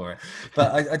drive for it.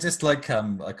 But I just like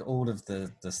all of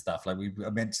the stuff. I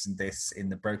mentioned this in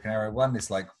the Broken Arrow one. It's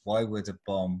why would a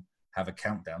bomb have a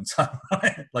countdown time,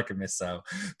 like a missile?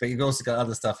 But you've also got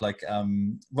other stuff right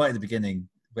at the beginning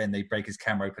when they break his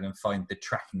camera open and find the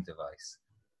tracking device,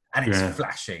 and it's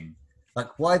flashing.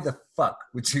 Why the fuck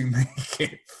would you make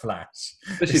it flash?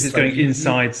 Especially if it's going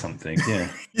inside something,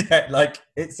 yeah. Yeah,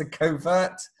 it's a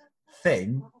covert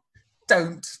thing.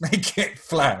 Don't make it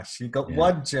flash. You've got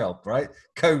one job, right?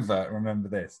 Covert, remember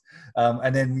this.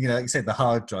 And then, like you said, the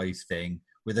hard drive thing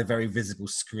with a very visible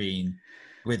screen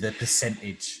with a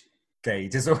percentage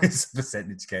gauge. There's always a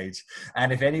percentage gauge.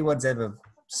 And if anyone's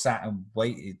sat and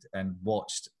waited and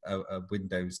watched a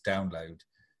Windows download,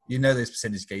 those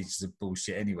percentage gauges are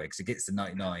bullshit anyway, because it gets to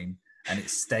 99 and it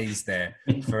stays there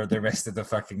for the rest of the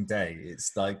fucking day.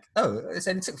 It's like, oh, it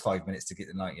only took 5 minutes to get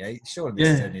to 98. Surely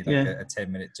this is only like a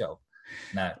 10-minute job.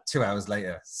 No, 2 hours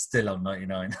later, still on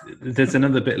 99. There's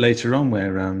another bit later on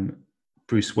where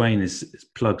Bruce Wayne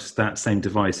plugs that same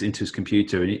device into his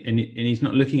computer, and he's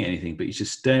not looking at anything, but he's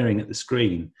just staring at the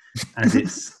screen as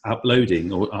it's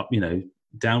uploading or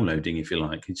downloading, if you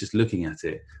like. He's just looking at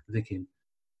it, thinking,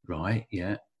 right,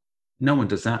 yeah, no one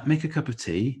does that. Make a cup of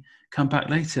tea, come back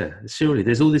later. Surely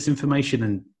there's all this information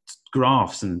and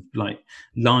graphs and like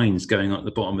lines going on at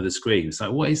the bottom of the screen. It's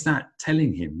like, what is that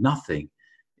telling him? Nothing.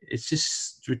 It's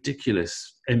just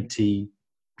ridiculous, empty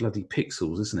bloody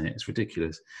pixels, isn't it? It's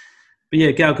ridiculous. But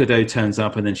yeah, Gal Gadot turns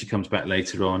up and then she comes back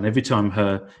later on. Every time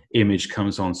her image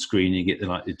comes on screen, you get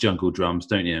the jungle drums,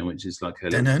 don't you? Which is like her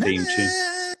little theme tune,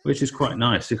 which is quite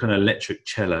nice. The kind of electric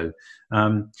cello.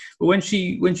 But when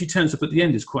she turns up at the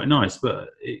end, it's quite nice, but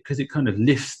because it kind of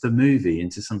lifts the movie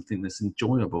into something that's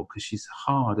enjoyable, because she's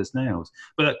hard as nails.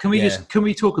 But can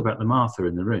we talk about the Martha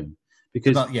in the room?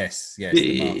 Because yes,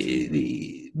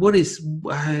 what is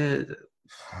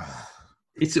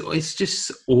it's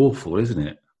just awful, isn't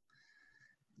it?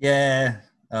 Yeah.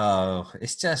 Oh,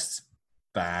 it's just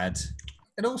bad.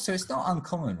 And also, it's not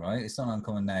uncommon, right? It's not an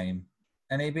uncommon name.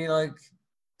 And he'd be like,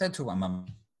 don't talk about mum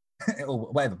or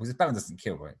whatever, because Batman doesn't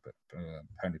kill, right? But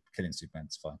apparently killing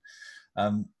Superman's fine.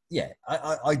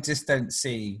 I just don't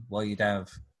see why you'd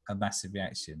have a massive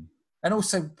reaction. And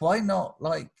also, why not,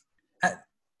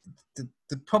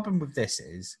 the problem with this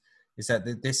is that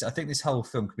I think this whole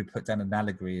film could be put down an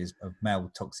allegory of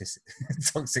male toxic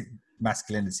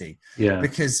masculinity. Yeah.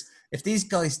 Because if these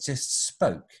guys just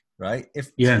spoke, right?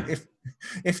 If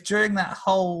during that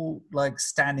whole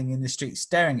standing in the street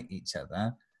staring at each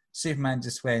other, Superman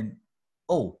just went,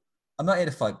 "Oh, I'm not here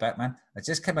to fight Batman. I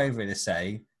just came over here to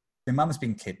say my mum's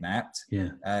been kidnapped.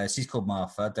 Yeah. She's called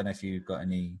Martha. I don't know if you've got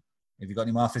any. Have you got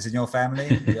any Marthas in your family?"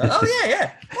 Like, oh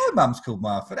yeah. My mum's called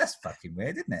Martha. That's fucking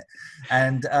weird, isn't it?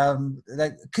 And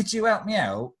could you help me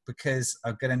out, because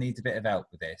I'm going to need a bit of help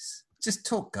with this. Just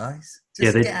talk, guys.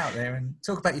 Just get out there and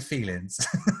talk about your feelings.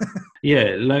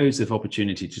 Yeah, loads of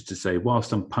opportunity just to say,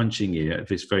 whilst I'm punching you at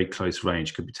this very close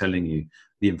range, could be telling you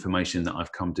the information that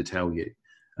I've come to tell you,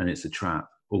 and it's a trap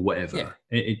or whatever. Yeah.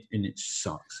 It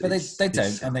sucks. But they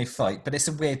don't, and they fight. But it's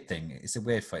a weird thing. It's a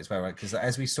weird fight as well, right? Because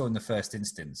as we saw in the first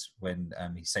instance, when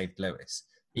he saved Lois,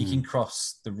 he can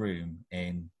cross the room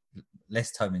in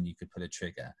less time than you could pull a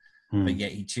trigger. But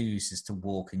yet he chooses to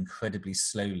walk incredibly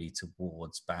slowly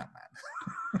towards Batman.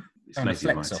 Kind of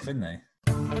flex off, isn't they?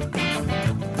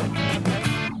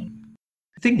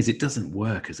 The thing is, it doesn't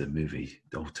work as a movie,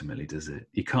 ultimately, does it?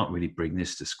 You can't really bring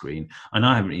this to screen. And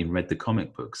I haven't even read the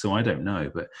comic book, so I don't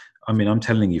know. But I mean, I'm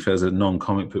telling you, as a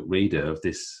non-comic book reader of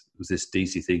this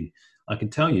DC thing, I can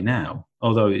tell you now,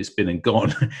 although it's been and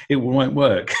gone, it won't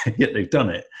work. Yet they've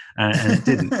done it, and it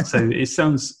didn't. So it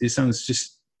sounds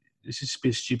just. It's just be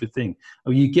a stupid thing.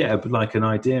 Oh, you get an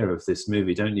idea of this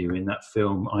movie, don't you? In that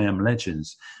film, I Am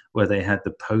Legends, where they had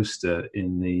the poster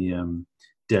in the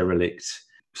derelict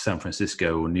San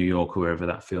Francisco or New York or wherever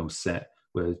that film's set,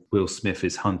 where Will Smith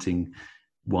is hunting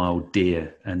wild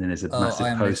deer, and then there's a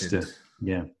massive poster.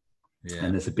 Yeah.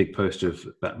 And there's a big poster of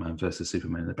Batman versus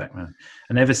Superman in the background.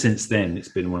 And ever since then, it's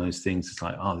been one of those things. It's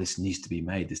like, oh, this needs to be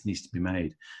made. This needs to be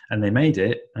made. And they made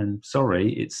it. And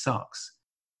sorry, it sucks.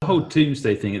 The whole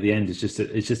Doomsday thing at the end is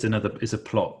it's a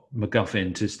plot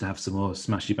MacGuffin just to have some more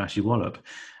smashy bashy wallop.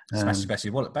 Smashy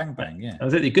bashy wallop, bang bang, yeah. I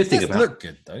think the good thing about look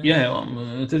good though. Yeah,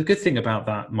 the good thing about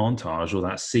that montage, or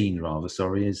that scene rather,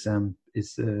 is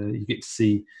you get to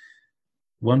see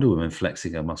Wonder Woman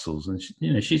flexing her muscles, and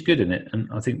she's good in it. And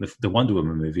I think the Wonder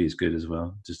Woman movie is good as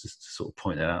well. Just to sort of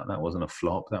point that out, that wasn't a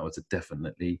flop. That was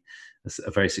definitely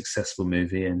a very successful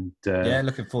movie. And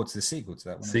looking forward to the sequel to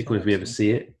that one. Sequel, if we ever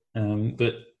see it.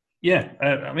 But yeah,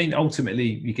 I mean, ultimately,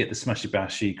 you get the smashy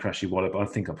bashy, crashy wallop. I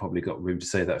think I've probably got room to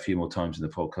say that a few more times in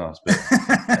the podcast.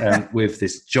 But with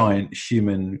this giant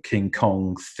human King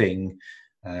Kong thing,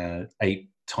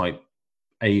 ape type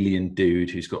alien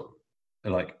dude who's got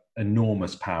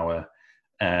enormous power,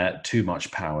 too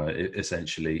much power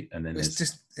essentially, and then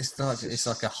it's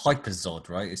like a hyper Zod,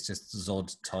 right? It's just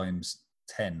Zod times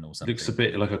 10 or something. Looks a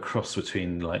bit like a cross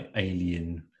between the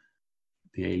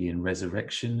Alien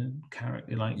Resurrection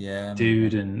character,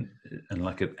 dude, and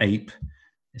like an ape.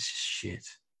 It's just shit.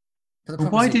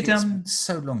 But why did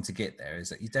so long to get there is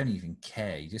that you don't even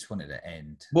care. You just want it to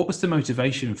end. What was the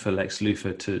motivation for Lex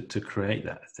Luthor to create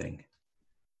that thing?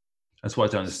 That's what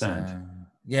I don't understand.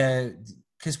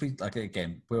 Because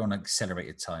we're on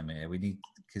accelerated time here.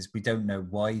 Because we don't know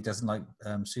why he doesn't like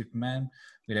Superman.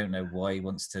 We don't know why he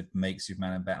wants to make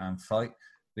Superman and Batman fight.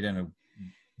 We don't know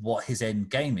what his end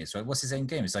game is, right? What's his end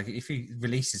game? It's like if he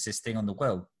releases this thing on the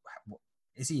world,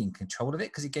 is he in control of it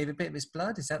because he gave a bit of his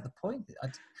blood? Is that the point?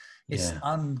 It's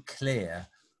unclear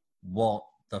what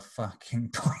the fucking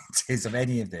point is of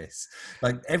any of this.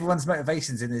 Like, everyone's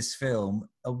motivations in this film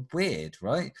are weird,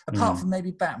 right? Apart from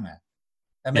maybe Batman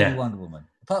and maybe Wonder Woman.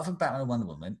 Apart from Batman and Wonder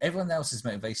Woman, everyone else's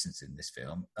motivations in this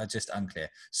film are just unclear.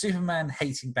 Superman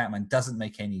hating Batman doesn't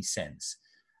make any sense.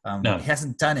 No. He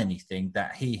hasn't done anything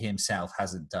that he himself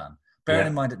hasn't done. Bearing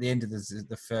in mind, at the end of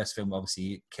the first film, obviously,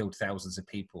 he killed thousands of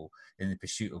people in the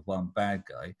pursuit of one bad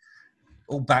guy.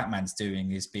 All Batman's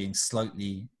doing is being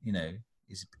slightly,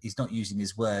 he's not using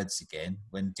his words again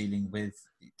when dealing with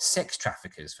sex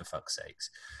traffickers, for fuck's sakes.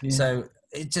 Yeah. So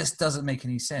it just doesn't make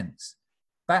any sense.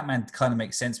 Batman kind of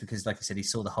makes sense because, like I said, he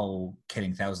saw the whole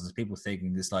killing thousands of people thing,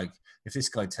 and it's like, if this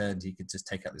guy turned, he could just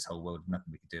take out this whole world and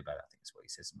nothing we could do about it. I think that's what he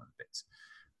says in one of the bits.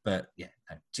 But yeah,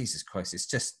 no, Jesus Christ, it's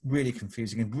just really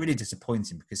confusing and really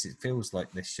disappointing because it feels like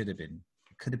it could have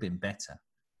been better.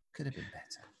 Could have been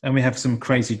better. And we have some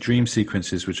crazy dream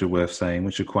sequences, which are worth saying,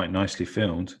 which are quite nicely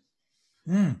filmed.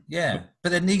 Yeah,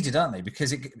 but they're needed, aren't they?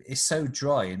 Because it's so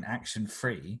dry and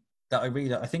action-free that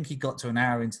I think he got to an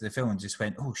hour into the film and just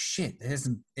went, oh shit,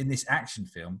 in this action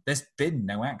film, there's been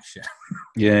no action.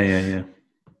 Yeah.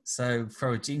 So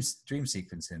throw a dream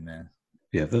sequence in there.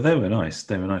 Yeah, they were nice.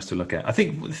 They were nice to look at. I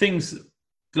think things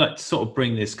like to sort of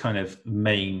bring this kind of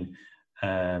main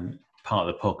part of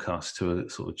the podcast to a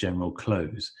sort of general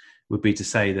close would be to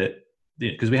say that,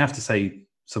 because we have to say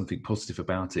something positive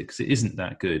about it because it isn't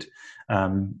that good.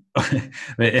 I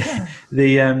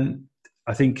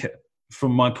think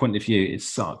from my point of view, it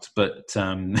sucked, but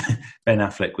Ben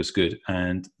Affleck was good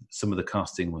and some of the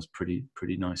casting was pretty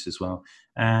nice as well.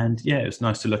 And yeah, it was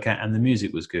nice to look at and the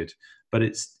music was good, but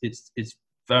it's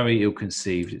very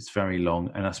ill-conceived. It's very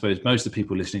long. And I suppose most of the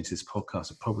people listening to this podcast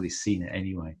have probably seen it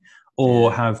anyway,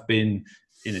 or have been,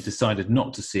 decided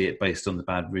not to see it based on the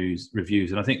bad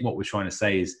reviews. And I think what we're trying to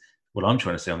say is, what I'm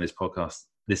trying to say on this podcast,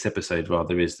 this episode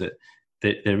rather, is that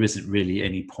there isn't really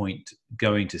any point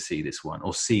going to see this one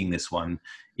or seeing this one,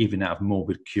 even out of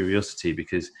morbid curiosity,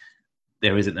 because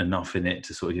there isn't enough in it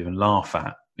to sort of even laugh at.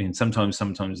 I mean, sometimes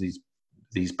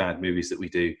these bad movies that we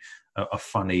do are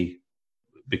funny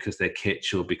because they're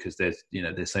kitsch or because they're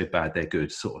so bad they're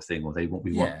good, sort of thing, or they want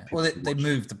they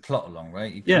move the plot along,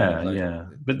 right?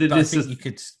 But I think you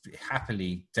could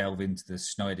happily delve into the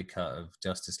Snyder cut of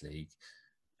Justice League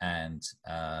and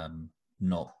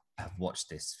not have watched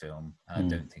this film, and I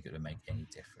don't think it would make any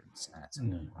difference at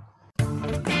all.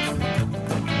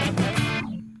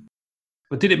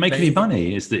 But did it make any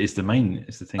money? Is the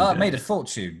thing? Oh, it made a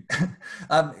fortune.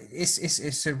 It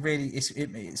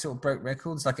sort of broke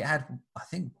records. Like, it had, I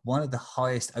think, one of the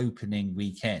highest opening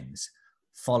weekends,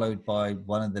 followed by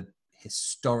one of the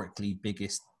historically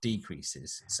biggest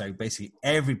decreases. So basically,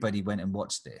 everybody went and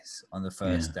watched this on the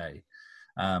first day.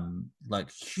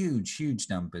 Like huge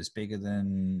numbers, bigger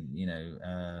than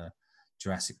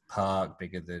Jurassic Park,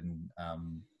 bigger than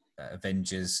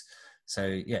Avengers.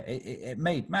 So yeah, it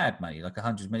made mad money, like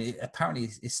 100 million. It apparently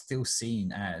is still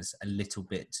seen as a little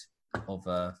bit of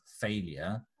a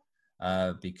failure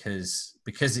because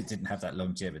it didn't have that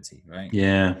longevity, right?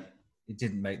 Yeah, it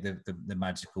didn't make the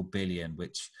magical billion,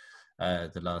 which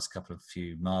the last couple of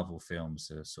few Marvel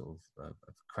films are sort of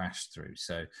have crashed through.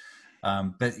 So,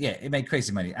 but yeah, it made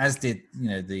crazy money, as did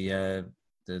the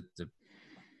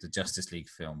Justice League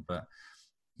film. But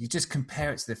you just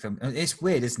compare it to the film. It's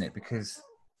weird, isn't it? Because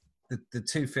these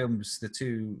two films,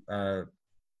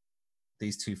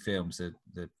 the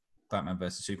Batman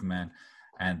vs Superman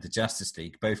and the Justice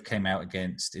League, both came out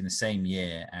in the same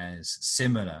year as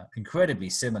incredibly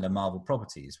similar Marvel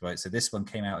properties, right? So this one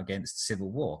came out against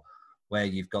Civil War, where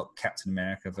you've got Captain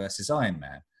America versus Iron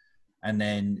Man, and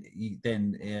then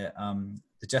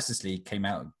the Justice League came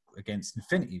out against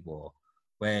Infinity War,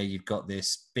 where you've got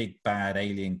this big bad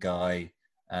alien guy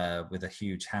with a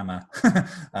huge hammer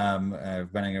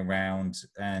running around,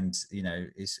 and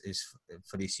is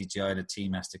fully CGI. The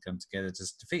team has to come together to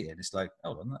defeat it. It's like,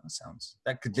 oh,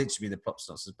 that could literally be the plot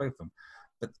synopsis of both of them.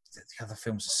 But the other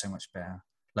films are so much better.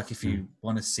 Like, if you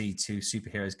want to see two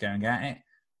superheroes going at it,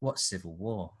 watch Civil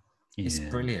War. It's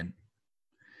brilliant.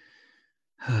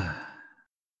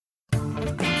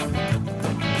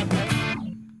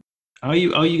 Are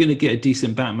you going to get a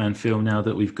decent Batman film now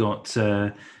that we've got?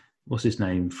 What's his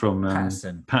name from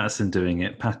Patterson doing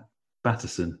it?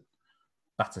 Patterson.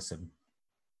 I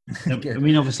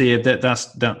mean, obviously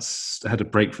that's had a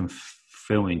break from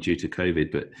filming due to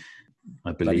COVID, but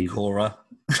I believe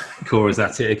Cora's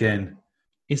at it again.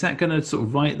 Is that going to sort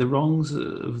of right the wrongs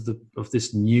of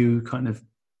this new kind of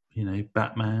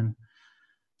Batman,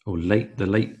 or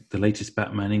the latest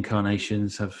Batman incarnation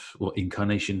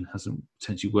hasn't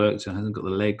potentially worked and hasn't got the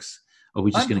legs. Are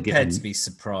we just going to get prepared to be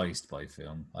surprised by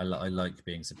film? I like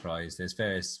being surprised. There's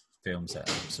various films that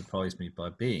have surprised me by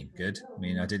being good. I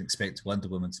mean, I didn't expect Wonder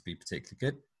Woman to be particularly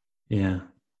good. Yeah.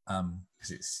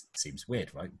 Because it seems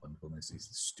weird, right? Wonder Woman is a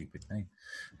stupid name,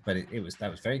 but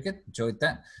that was very good. Enjoyed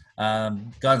that.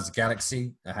 Guardians of the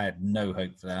Galaxy, I had no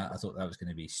hope for that. I thought that was going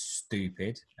to be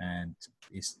stupid, and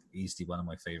it's easily one of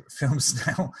my favorite films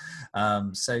now.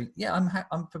 So yeah,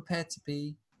 I'm prepared to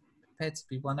be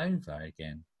won over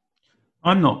again.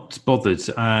 I'm not bothered.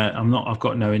 I've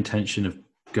got no intention of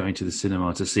going to the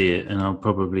cinema to see it, and I'll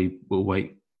probably will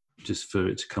wait just for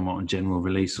it to come out on general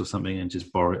release or something and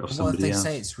just borrow it off somebody else. What if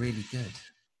they say it's really good?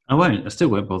 I won't. I still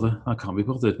won't bother. I can't be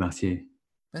bothered, Matthew.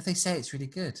 But if they say it's really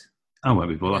good? I won't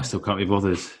be bothered. I still can't be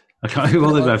bothered. I can't be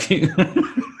bothered, Matthew.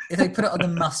 If they put it on the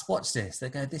must-watch list, they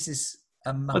go, this is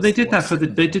a must-watch. But they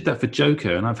did that for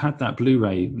Joker, and I've had that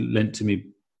Blu-ray lent to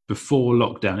me before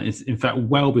lockdown. It's in fact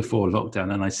well before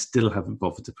lockdown, and I still haven't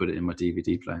bothered to put it in my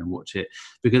DVD player and watch it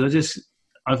because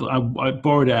I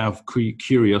borrowed it out of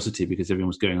curiosity because everyone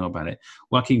was going on about it.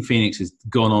 Joaquin Phoenix has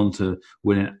gone on to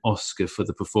win an Oscar for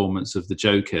the performance of the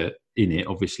Joker in it,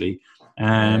 obviously.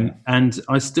 And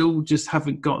I still just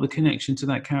haven't got the connection to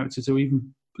that character. So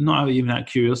not even out of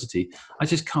curiosity, I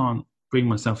just can't bring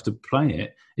myself to play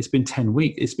it. It's been 10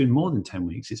 weeks. It's been more than 10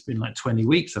 weeks. It's been like 20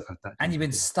 weeks I've had that. And you've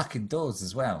been stuck indoors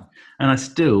as well. And I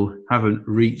still haven't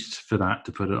reached for that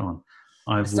to put it on.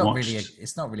 It's not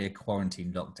really a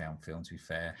quarantine lockdown film, to be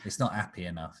fair. It's not happy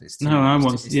enough. I know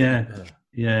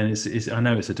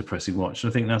it's a depressing watch. I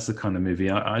think that's the kind of movie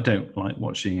I don't like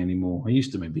watching anymore. I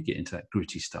used to maybe get into that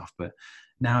gritty stuff, but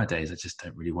nowadays I just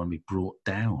don't really want to be brought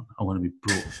down. I want to be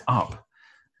brought up.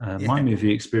 My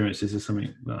movie experiences are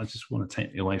something that I just want to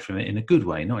take me away from it in a good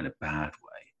way, not in a bad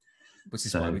way. Which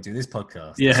is why we do this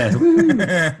podcast.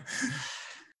 Yeah.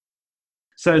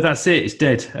 So that's it. It's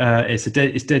dead.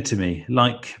 It's dead to me.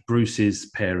 Like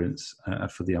Bruce's parents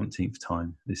for the umpteenth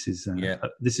time. This is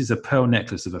a pearl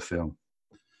necklace of a film.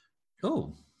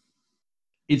 Cool.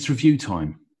 It's review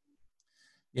time.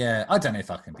 Yeah, I don't know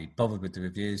if I can be bothered with the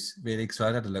reviews really, because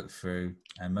I had a look through,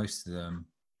 and most of them,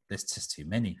 there's just too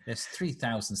many. There's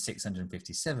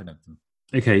 3,657 of them.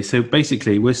 Okay, so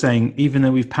basically, we're saying even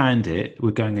though we've panned it, we're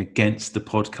going against the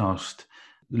podcast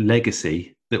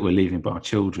legacy that we're leaving by our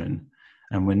children.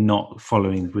 And we're not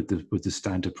following with the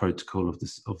standard protocol of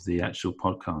the actual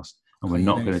podcast, and we're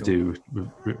not going to do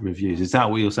reviews. Is that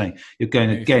what you're saying? You're going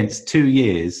against 2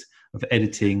 years of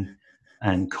editing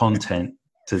and content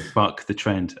to buck the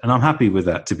trend, and I'm happy with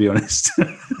that, to be honest.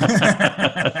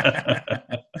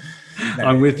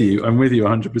 I'm with you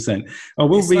 100%. I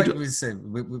will read. Like we said,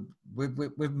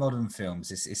 with modern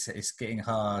films, it's getting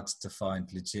hard to find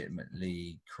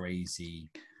legitimately crazy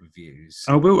reviews.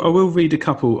 I will read a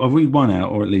couple. I'll read one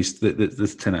out, or at least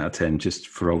the 10 out of 10, just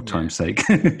for old time's sake.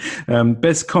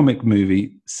 Best comic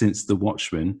movie since The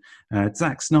Watchmen.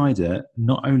 Zack Snyder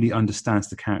not only understands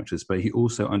the characters, but he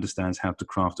also understands how to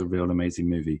craft a real amazing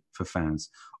movie for fans.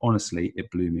 Honestly,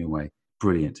 it blew me away.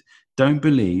 Brilliant. Don't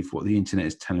believe what the internet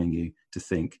is telling you to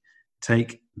think.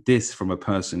 Take this from a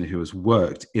person who has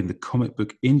worked in the comic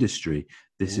book industry.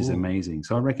 This is amazing.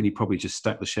 So I reckon he probably just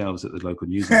stacked the shelves at the local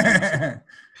museum.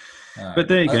 But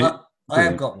there you go. I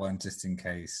have got one just in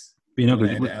case. But you're not going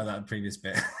to edit out that previous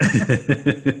bit.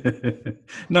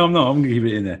 No, I'm not. I'm going to keep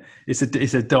it in there.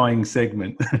 It's a dying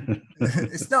segment.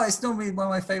 It's not really one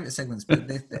of my favourite segments, but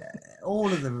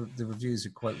all of the reviews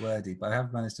are quite wordy. But I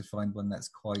have managed to find one that's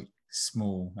quite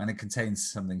small, and it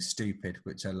contains something stupid,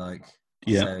 which I like.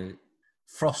 Yeah. So,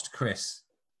 Frost Chris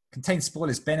contains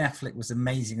spoilers. Ben Affleck was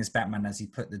amazing as Batman as he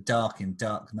put the dark in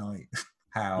Dark Knight.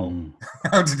 How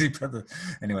did he put the...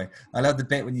 Anyway, I love the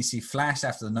bit when you see Flash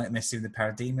after the nightmare scene with the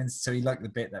parademons. So he liked the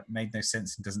bit that made no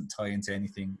sense and doesn't tie into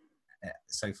anything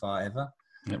so far ever.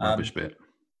 That rubbish bit.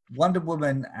 Wonder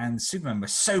Woman and Superman were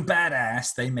so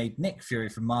badass, they made Nick Fury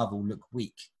from Marvel look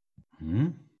weak.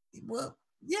 Well,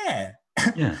 yeah.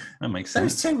 Yeah, that makes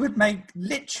sense. Those two would make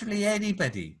literally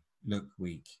anybody look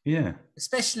weak. Yeah.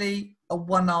 Especially a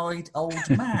one-eyed old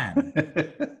man.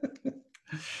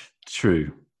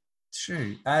 True.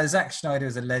 Zack Snyder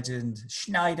is a legend.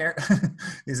 Schneider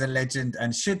is a legend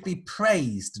and should be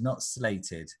praised, not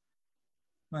slated.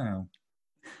 Well,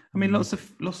 I mean, lots of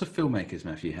filmmakers,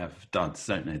 Matthew, have duds,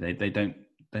 don't they? They don't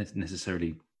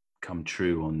necessarily come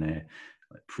true on their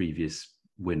previous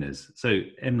winners. So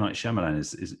M. Night Shyamalan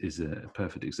is a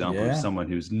perfect example of someone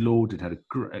who's lauded, had a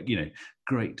great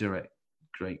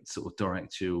sort of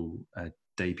directorial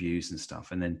debuts and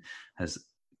stuff, and then has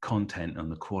content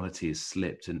and the quality has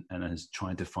slipped, and has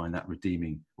tried to find that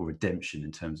redeeming or redemption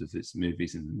in terms of its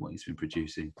movies and what he's been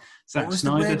producing. What was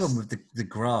the weird one with the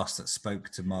grass that spoke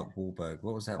to Mark Wahlberg?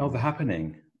 What was that? Oh, one? The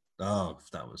Happening. Oh,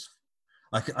 that was...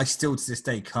 I still to this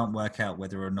day can't work out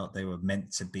whether or not they were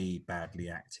meant to be badly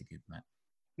acting in that.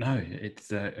 No,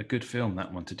 it's a good film,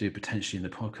 that one, to do potentially in the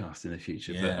podcast in the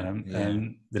future. Yeah, but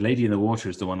The Lady in the Water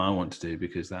is the one I want to do,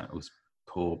 because that was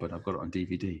poor, but I've got it on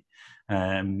DVD,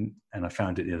 and I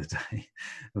found it the other day,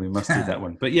 and we must do that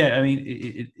one. But yeah, I mean,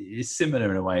 it's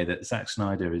similar in a way that Zack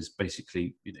Snyder is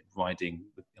basically riding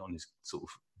on his sort of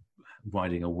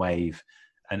riding a wave,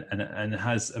 and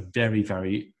has a very,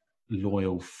 very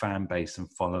loyal fan base and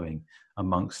following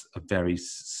amongst a very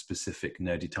specific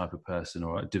nerdy type of person,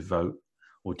 or a devout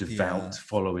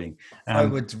following. I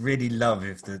would really love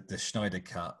if the Snyder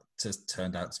cut just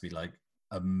turned out to be like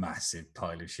a massive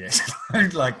pile of shit,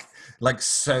 like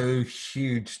so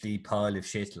hugely pile of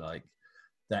shit, like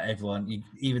that everyone,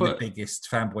 even the biggest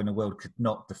fanboy in the world, could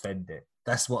not defend it.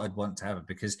 That's what I'd want to happen,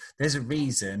 because there's a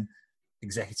reason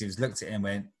executives looked at it and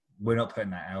went, "We're not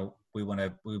putting that out.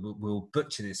 We'll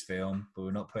butcher this film, but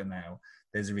we're not putting that out."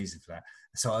 There's a reason for that.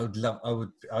 So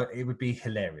it would be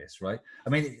hilarious, right? I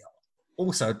mean,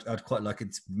 also I'd quite like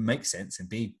it to make sense and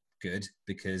be good,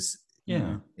 because you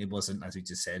know, it wasn't, as we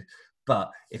just said.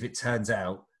 But if it turns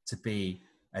out to be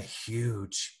a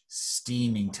huge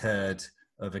steaming turd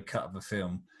of a cut of a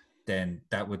film, then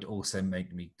that would also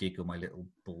make me giggle my little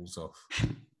balls off.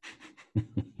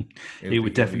 It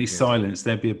would definitely silence.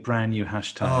 There'd be a brand new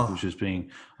hashtag, which was being,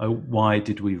 why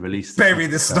did we release this? Bury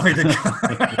the Snyder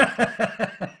Cut.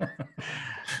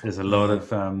 There's a lot of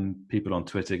people on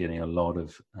Twitter getting a lot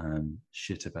of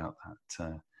shit about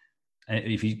that.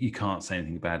 If you can't say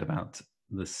anything bad about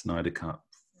the Snyder Cut,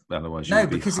 otherwise you'll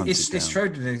be because hunted it's down.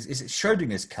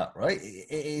 Schrodinger's cut, right?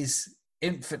 It is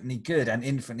infinitely good and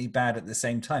infinitely bad at the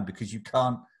same time, because you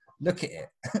can't look at it.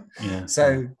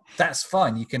 So that's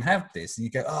fine. You can have this, and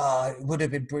you go, "Oh, it would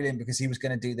have been brilliant because he was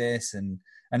going to do this," and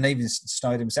even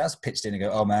Snyder himself pitched in and go,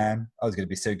 "Oh man, I was going to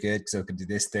be so good because I was going to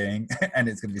do this thing, and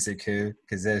it's going to be so cool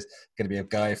because there's going to be a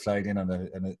guy flying in on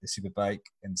a super bike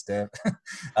and stuff."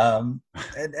 And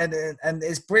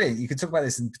it's brilliant. You can talk about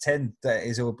this and pretend that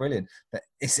it's all brilliant, but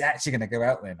it's actually going to go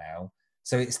out there now,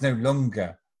 so it's no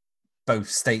longer both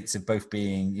states of both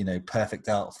being, you know, perfect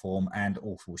art form and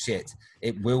awful shit.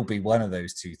 It will be one of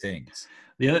those two things.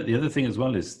 The other thing as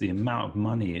well is the amount of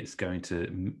money it's going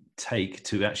to take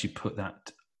to actually put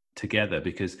that together,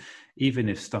 because even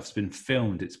if stuff's been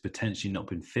filmed, it's potentially not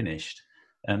been finished,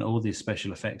 and all these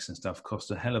special effects and stuff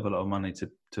cost a hell of a lot of money to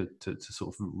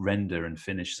sort of render and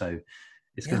finish. So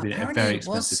it's going to be a very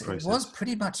expensive process. It was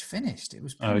pretty much finished. It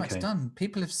was pretty much done.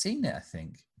 People have seen it, I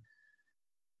think.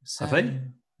 So, have they?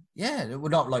 Yeah, well,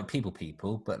 not like people,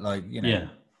 but like, you know,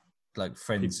 like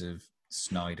friends of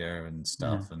Snyder and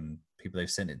stuff, and people they've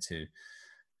sent it to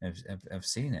have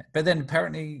seen it. But then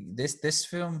apparently this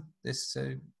film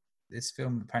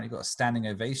apparently got a standing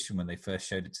ovation when they first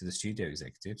showed it to the studio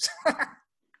executives.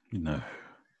 No.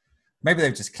 Maybe they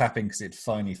were just clapping because it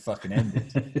finally fucking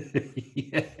ended.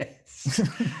 Yes.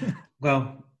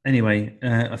 Well, anyway,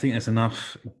 I think that's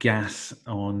enough gas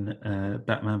on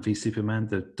Batman v Superman: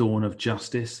 The Dawn of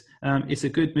Justice. It's a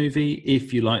good movie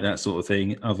if you like that sort of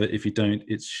thing. If you don't,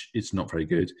 it's not very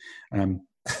good.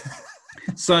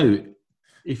 So,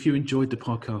 if you enjoyed the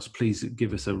podcast, please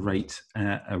give us a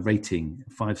rating,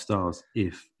 5 stars,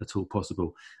 if at all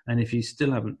possible. And if you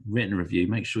still haven't written a review,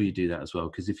 make sure you do that as well,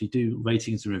 because if you do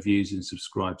ratings and reviews and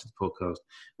subscribe to the podcast,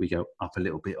 we go up a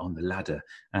little bit on the ladder.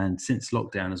 And since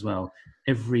lockdown as well,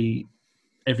 everybody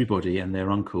and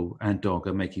their uncle and dog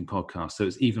are making podcasts, so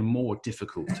it's even more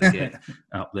difficult to get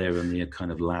up there on the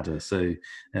kind of ladder. So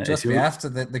just after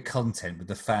the content with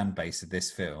the fan base of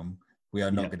this film, we are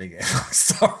not going to get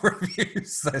 5-star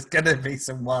reviews. There's going to be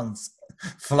some ones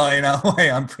flying our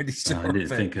way, I'm pretty sure. No, I didn't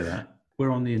think of that.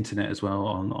 We're on the internet as well,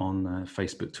 on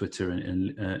Facebook, Twitter,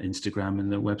 and Instagram,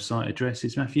 and the website address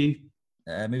is, Matthew?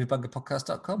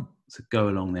 Moviebunkerpodcast.com. So go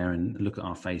along there and look at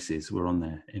our faces. We're on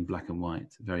there in black and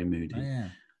white. Very moody. Oh, yeah.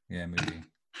 Yeah, moody.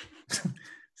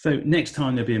 So next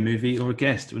time there'll be a movie or a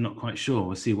guest. We're not quite sure.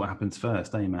 We'll see what happens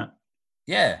first, eh, Matt?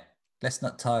 Yeah. Let's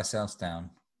not tie ourselves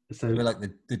down. So we're like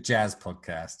the jazz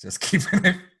podcast, just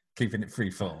keeping it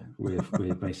free form. We're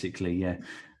basically,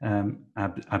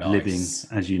 ad-libbing,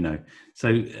 as you know. So,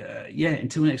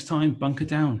 until next time, bunker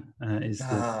down. I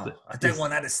don't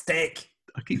want that to stick.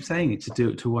 I keep saying it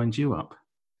to wind you up.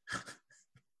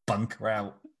 Bunker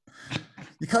out.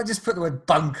 You can't just put the word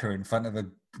bunker in front of a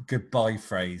goodbye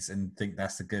phrase and think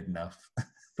that's good enough.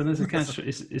 But there's a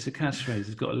catchphrase. It's a catchphrase.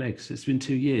 It's got legs. It's been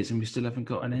 2 years and we still haven't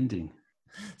got an ending.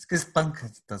 It's because bunker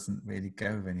doesn't really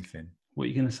go with anything. What are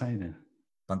you going to say then?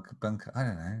 Bunker. I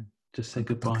don't know. Just say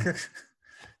goodbye.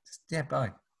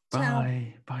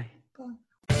 Bye. Bye.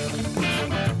 Bye.